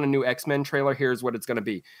 you want a new X-Men trailer? Here's what it's going to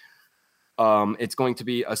be. It's going to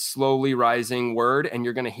be a slowly rising word, and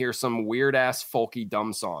you're going to hear some weird ass folky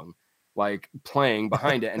dumb song like playing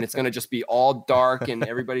behind it, and it's going to just be all dark, and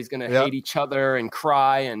everybody's going to hate each other and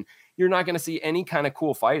cry, and you're not going to see any kind of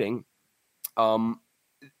cool fighting.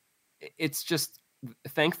 It's just,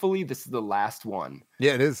 thankfully, this is the last one.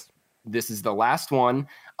 Yeah, it is. This is the last one.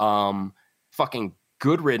 Fucking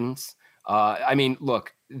good riddance. I mean,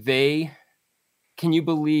 look, can you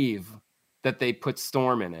believe that they put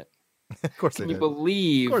Storm in it? Of course they did. Can you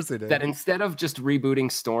believe of course they did. that instead of just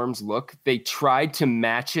rebooting Storm's look, they tried to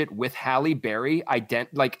match it with Halle Berry?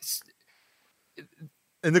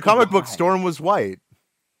 In the comic book, Storm was white.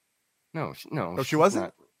 No. Oh, she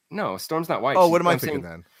wasn't? No, Storm's not white. Oh, what am I thinking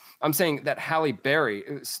then? I'm saying that Halle Berry,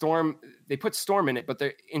 Storm, they put Storm in it, but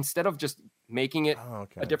instead of just making it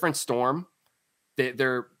a different Storm,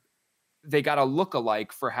 they got a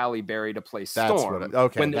look-alike for Halle Berry to play Storm.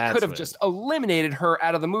 When they could have just eliminated her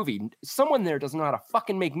out of the movie. Someone there doesn't know how to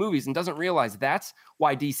fucking make movies and doesn't realize that's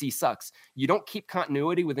why DC sucks. You don't keep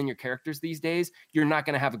continuity within your characters these days, you're not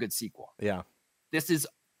going to have a good sequel. Yeah. This is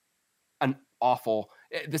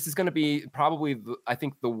this is going to be probably, I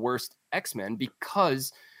think, the worst X-Men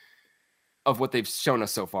because of what they've shown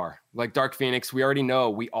us so far. Like Dark Phoenix, we already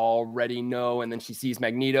know. And then she sees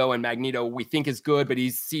Magneto, and Magneto we think is good, but he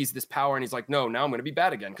sees this power and he's like, no, now I'm going to be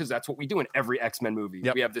bad again, because that's what we do in every X-Men movie.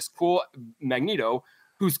 Yep. We have this cool Magneto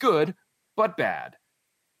who's good, but bad.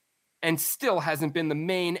 And still hasn't been the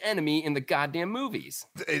main enemy in the goddamn movies.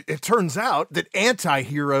 It turns out that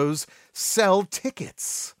anti-heroes sell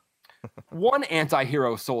tickets. One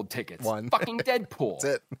anti-hero sold tickets. One. Fucking Deadpool.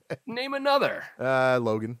 That's it. Name another.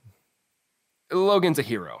 Logan. Logan's a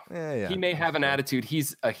hero. Yeah. He may have an attitude.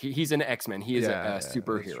 He's an X-Men. He is a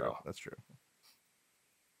superhero. That's true.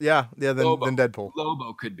 Yeah, then Deadpool.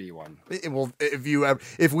 Lobo could be one.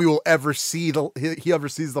 If we will ever see he ever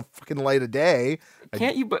sees the fucking light of day.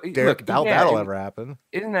 Can't you? But look, that'll ever happen.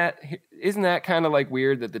 Isn't that kind of like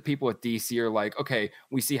weird that the people at DC are like, okay,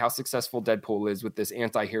 we see how successful Deadpool is with this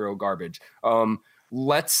anti-hero garbage.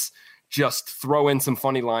 Let's just throw in some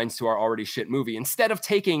funny lines to our already shit movie instead of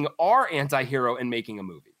taking our anti-hero and making a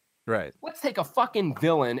movie. Right. Let's take a fucking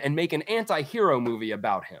villain and make an anti-hero movie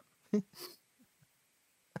about him.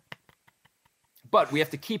 But we have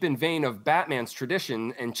to keep in vein of Batman's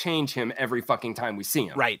tradition and change him every fucking time we see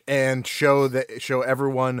him. Right. And show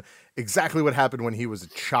everyone exactly what happened when he was a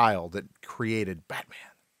child that created Batman.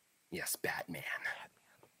 Yes, Batman.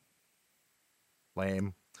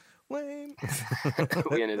 Lame. We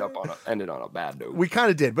ended on a bad note. We kind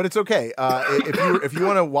of did, but it's okay. If you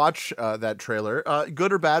want to watch that trailer,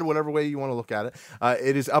 good or bad, whatever way you want to look at it,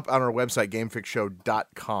 it is up on our website,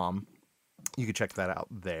 gamefixshow.com. You can check that out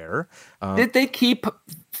there. Did they keep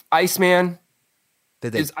Iceman?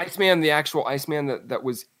 Did they? Is Iceman the actual Iceman that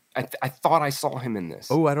was? I thought I saw him in this.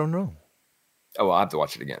 Oh, I don't know. Oh, well, I'll have to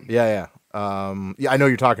watch it again. Yeah. I know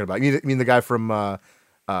you're talking about. You mean the guy from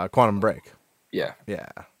Quantum Break? Yeah.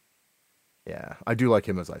 I do like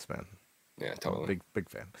him as Iceman. Yeah, totally. Big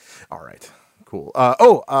fan. All right, cool.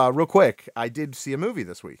 Real quick, I did see a movie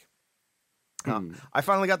this week. I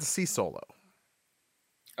finally got to see Solo.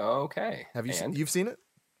 Okay. Have you've seen it?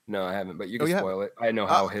 No, I haven't, but you can spoil it. I know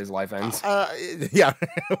how his life ends. Yeah,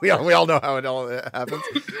 we all know how it all happens.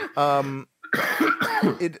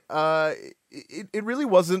 It really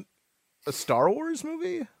wasn't a Star Wars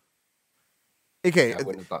movie. Okay, I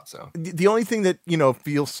wouldn't have thought so. The only thing that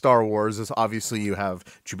feels Star Wars is obviously you have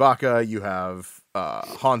Chewbacca, you have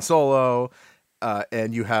Han Solo,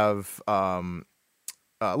 and you have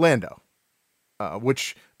Lando,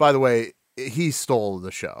 which, by the way, he stole the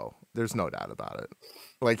show. There's no doubt about it.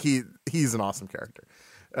 Like he's an awesome character.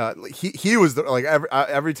 He was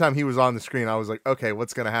every time he was on the screen, I was like, okay,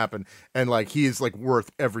 what's gonna happen? And like he's like worth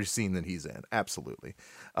every scene that he's in. Absolutely.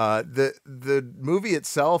 The movie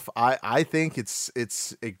itself, I think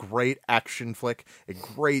it's a great action flick, a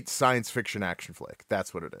great science fiction action flick.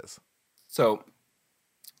 That's what it is. So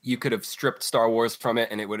you could have stripped Star Wars from it,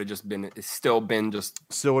 and it would have still would have been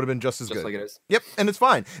just as good, like it is. Yep, and it's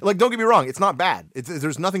fine. Like, don't get me wrong, it's not bad.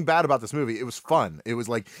 There's nothing bad about this movie. It was fun. It was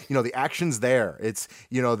like the action's there. It's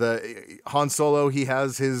the Han Solo. He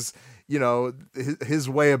has his his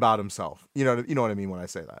way about himself. You know what I mean when I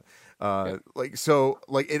say that. Yeah.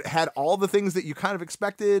 It had all the things that you kind of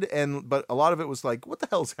expected, but a lot of it was like, what the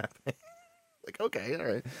hell's happening? Like,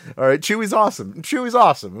 okay, all right. Chewie's awesome,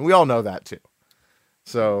 and we all know that too.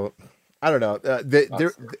 So, I don't know.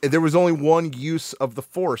 There was only one use of the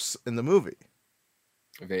Force in the movie.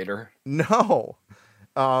 Vader? No.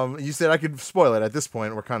 You said I could spoil it at this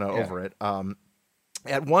point. We're kind of over it.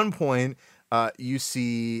 At one point, you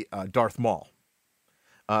see Darth Maul.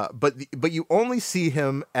 But you only see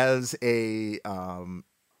him as a...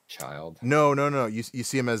 child? No. You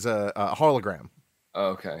see him as a hologram.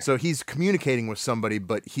 Oh, okay. So he's communicating with somebody,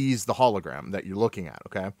 but he's the hologram that you're looking at,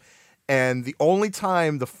 okay? And the only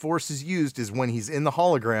time the Force is used is when he's in the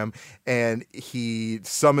hologram and he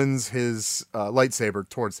summons his lightsaber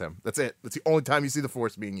towards him. That's it. That's the only time you see the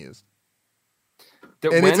Force being used.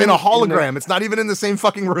 And it's in a hologram. It's not even in the same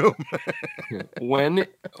fucking room. When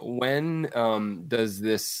does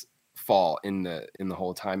this fall in the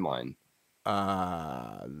whole timeline?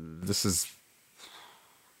 This is.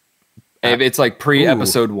 If it's like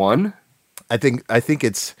pre-episode 1? I think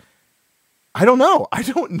it's. I don't know.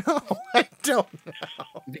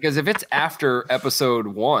 Because if it's after episode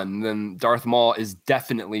 1, then Darth Maul is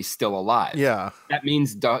definitely still alive. Yeah. That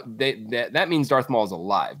means that means Darth Maul is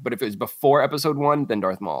alive. But if it was before episode 1, then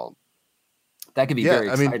Darth Maul. That could be very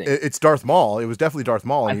exciting. I mean, it's Darth Maul. It was definitely Darth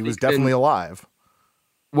Maul, and he was definitely alive.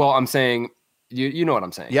 Well, I'm saying, you know what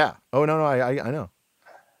I'm saying. Yeah. Oh, no, I know.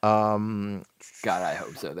 God, I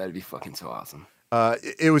hope so. That'd be fucking so awesome.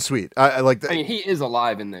 It was sweet. I like that. I mean, he is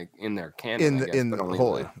alive in their canon. In the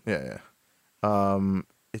whole, yeah.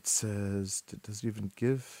 It says, does it even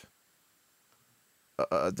give?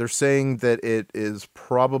 They're saying that it is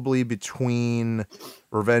probably between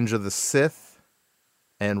Revenge of the Sith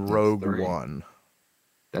and Rogue One.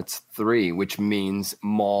 That's 3, which means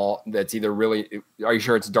Maul. That's either really. Are you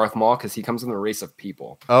sure it's Darth Maul? Because he comes in the race of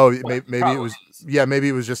people. Oh, maybe it was. Yeah, maybe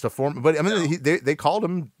it was just a form. But I mean, they called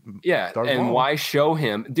him. Yeah, Darth Maul. Why show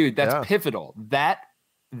him, dude? That's pivotal. That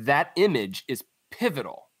image is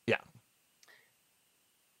pivotal. Yeah.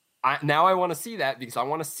 Now I want to see that because I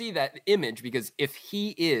want to see that image because if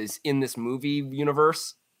he is in this movie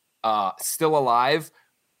universe, still alive,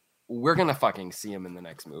 we're gonna fucking see him in the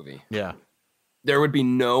next movie. Yeah. There would be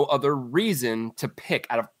no other reason to pick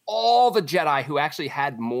out of all the Jedi who actually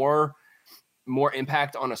had more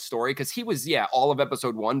impact on a story, because he was all of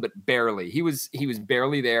episode 1, but barely. He was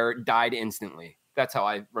barely there, died instantly. That's how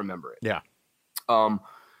I remember it. Yeah. To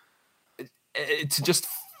just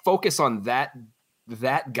focus on that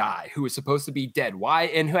guy who was supposed to be dead, why,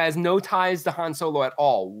 and who has no ties to Han Solo at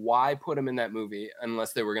all, why put him in that movie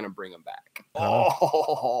unless they were going to bring him back?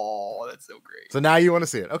 Oh, that's so great. So now you want to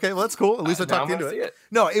see it. Okay, well, that's cool. At least I talked you into it.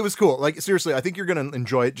 No, it was cool. Like, seriously, I think you're going to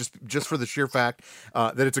enjoy it just for the sheer fact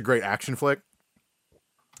that it's a great action flick.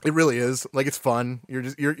 It really is. Like, it's fun.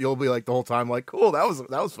 You'll be like the whole time like, cool, that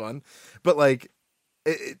was fun. But like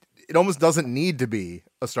it almost doesn't need to be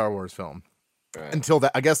a Star Wars film. Right. Until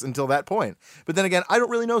that point. But then again, I don't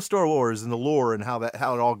really know Star Wars and the lore and how it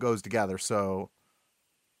all goes together. So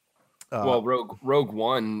well, Rogue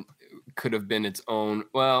One could have been its own.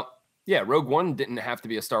 Well, yeah, Rogue One didn't have to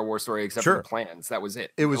be a Star Wars story except for the plans. That was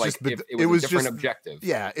it. It was like, just it was a different objective.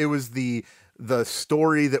 Yeah, it was the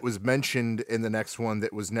story that was mentioned in the next one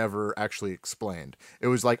that was never actually explained. It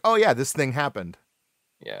was like, oh yeah, this thing happened.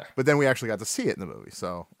 Yeah. But then we actually got to see it in the movie,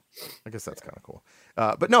 so I guess that's kind of cool.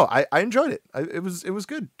 But no, I enjoyed it. It was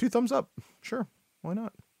good. 2 thumbs up. Sure, why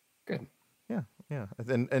not? Good. Yeah.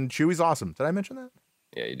 And Chewie's awesome. Did I mention that?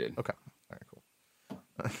 Yeah, you did. Okay. All right, cool.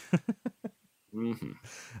 Mm-hmm.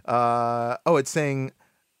 It's saying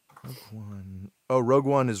Rogue One. Oh, Rogue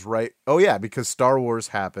One is right. Oh yeah, because Star Wars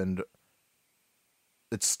happened.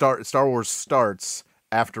 Star Wars starts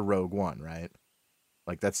after Rogue One, right?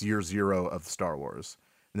 Like that's year 0 of Star Wars.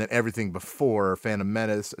 And then everything before Phantom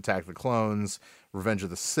Menace, Attack of the Clones, Revenge of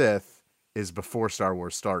the Sith is before Star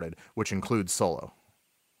Wars started, which includes Solo.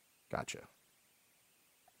 Gotcha.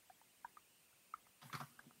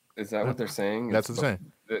 Is that what they're saying? That's what they're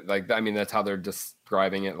saying. Like, I mean, that's how they're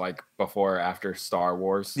describing it, like before or after Star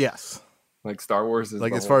Wars. Yes. Like Star Wars is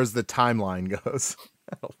like as far as the timeline goes.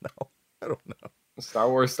 I don't know. Star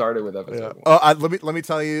Wars started with episode 1. Oh, let me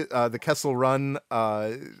tell you, the Kessel Run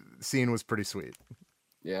scene was pretty sweet.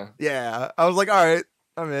 Yeah. Yeah. I was like, all right,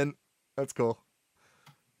 I'm in. That's cool.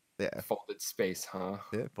 Yeah. Folded space, huh?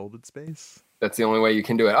 Yeah, folded space. That's the only way you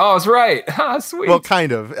can do it. Oh, it's right. Ah, sweet. Well,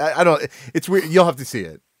 kind of. I don't. It's weird. You'll have to see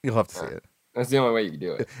it. See it. That's the only way you can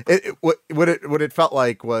do it. What it felt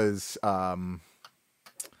like was time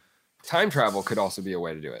travel could also be a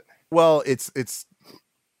way to do it. Well, it's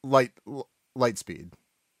light speed.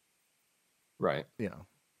 Right. You know.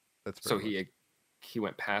 That's so he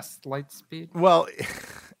went past light speed? Well,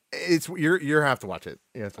 it's you have to watch it.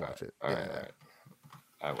 You have to watch it. All right.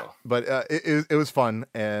 I will. But it was fun,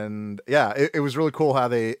 and yeah, it was really cool how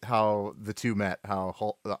the two met,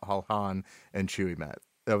 how Han and Chewie met.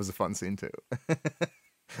 That was a fun scene too.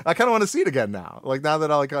 I kind of want to see it again now. Like now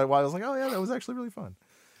that I was like, oh yeah, that was actually really fun.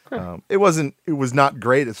 It was not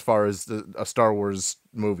great as far as a Star Wars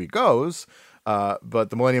movie goes,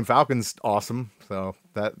 but the Millennium Falcon's awesome. So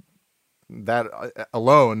that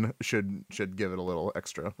alone should give it a little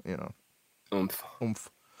extra, you know.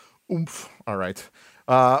 Oomph. All right.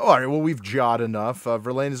 Well, we've jawed enough.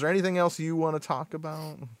 Verlaine, is there anything else you want to talk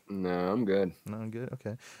about? No, I'm good. No, I'm good.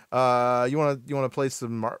 Okay. You want to play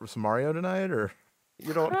some Mario tonight, or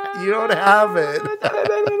you don't have it?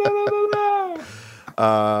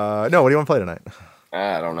 No. What do you want to play tonight?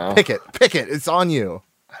 I don't know. Pick it. It's on you.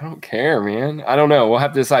 I don't care, man. I don't know. We'll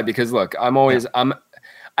have to decide because look, I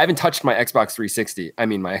haven't touched my Xbox 360. I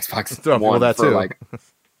mean, my Xbox One that for too.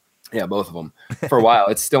 Yeah, both of them for a while.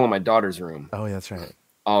 It's still in my daughter's room. Oh, yeah, that's right.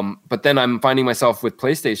 But then I'm finding myself with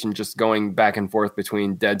PlayStation just going back and forth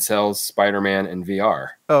between Dead Cells, Spider-Man, and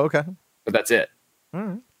VR. Oh, okay. But that's it. All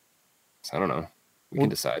right. So I don't know. We can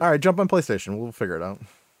decide. All right, jump on PlayStation. We'll figure it out.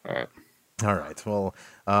 All right. All right. Well,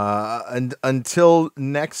 and until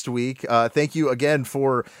next week, thank you again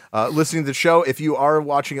for listening to the show. If you are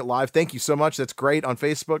watching it live, thank you so much. That's great on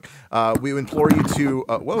Facebook. We implore you to.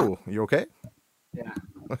 Whoa, you okay? Yeah.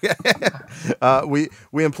 Okay.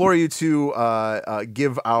 We implore you to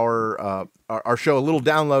give our show a little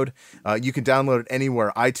download. You can download it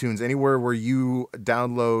anywhere, iTunes, anywhere where you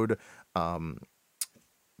download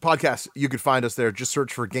podcasts. You could find us there. Just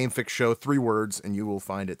search for Game Fix Show, 3 words, and you will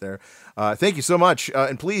find it there. Thank you so much.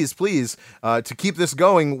 And please, to keep this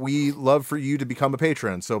going, we love for you to become a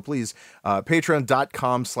patron. So please,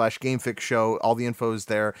 patreon.com/GameFixShow. All the info is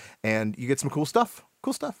there, and you get some cool stuff.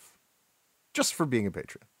 Just for being a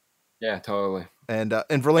patron. Yeah, totally. And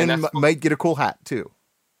Verlaine might get a cool hat too.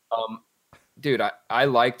 Dude, I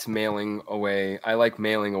liked mailing away. I like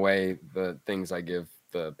mailing away the things I give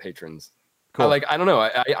the patrons. Cool. I don't know.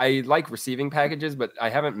 I like receiving packages, but I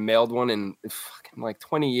haven't mailed one in fucking like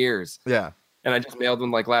 20 years. Yeah. And I just mailed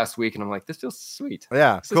one like last week, and I'm like, this feels sweet.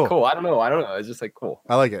 Yeah. This is cool. I don't know. It's just like cool.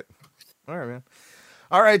 I like it. All right, man.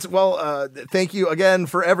 All right. Well, thank you again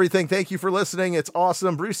for everything. Thank you for listening. It's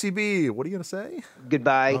awesome. Bruce CB, what are you going to say?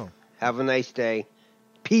 Goodbye. Oh. Have a nice day.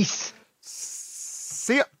 Peace.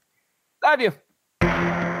 See ya. Love you.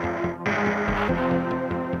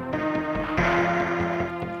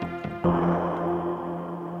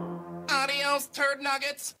 Adios, turd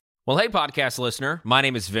nuggets. Well, hey, podcast listener. My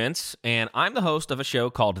name is Vince, and I'm the host of a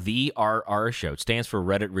show called The RR Show. It stands for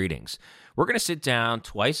Reddit Readings. We're going to sit down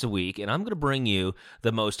twice a week, and I'm going to bring you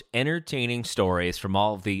the most entertaining stories from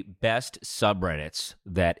all of the best subreddits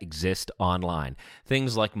that exist online.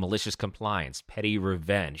 Things like malicious compliance, petty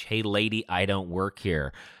revenge, hey, lady, I don't work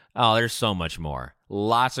here. Oh, there's so much more.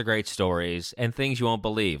 Lots of great stories and things you won't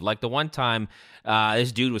believe. Like the one time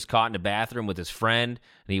this dude was caught in a bathroom with his friend,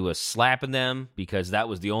 and he was slapping them because that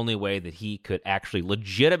was the only way that he could actually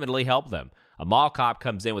legitimately help them. A mall cop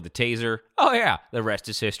comes in with a taser. Oh, yeah, the rest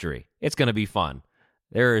is history. It's going to be fun.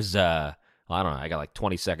 There's, I don't know, I got like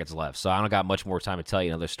 20 seconds left, so I don't got much more time to tell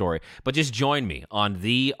you another story. But just join me on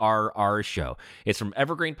The RR Show. It's from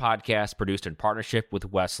Evergreen Podcast, produced in partnership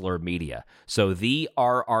with Wessler Media. So The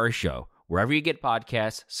RR Show, wherever you get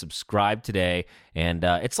podcasts, subscribe today. And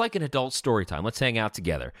it's like an adult story time. Let's hang out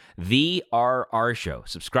together. The RR Show.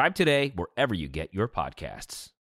 Subscribe today wherever you get your podcasts.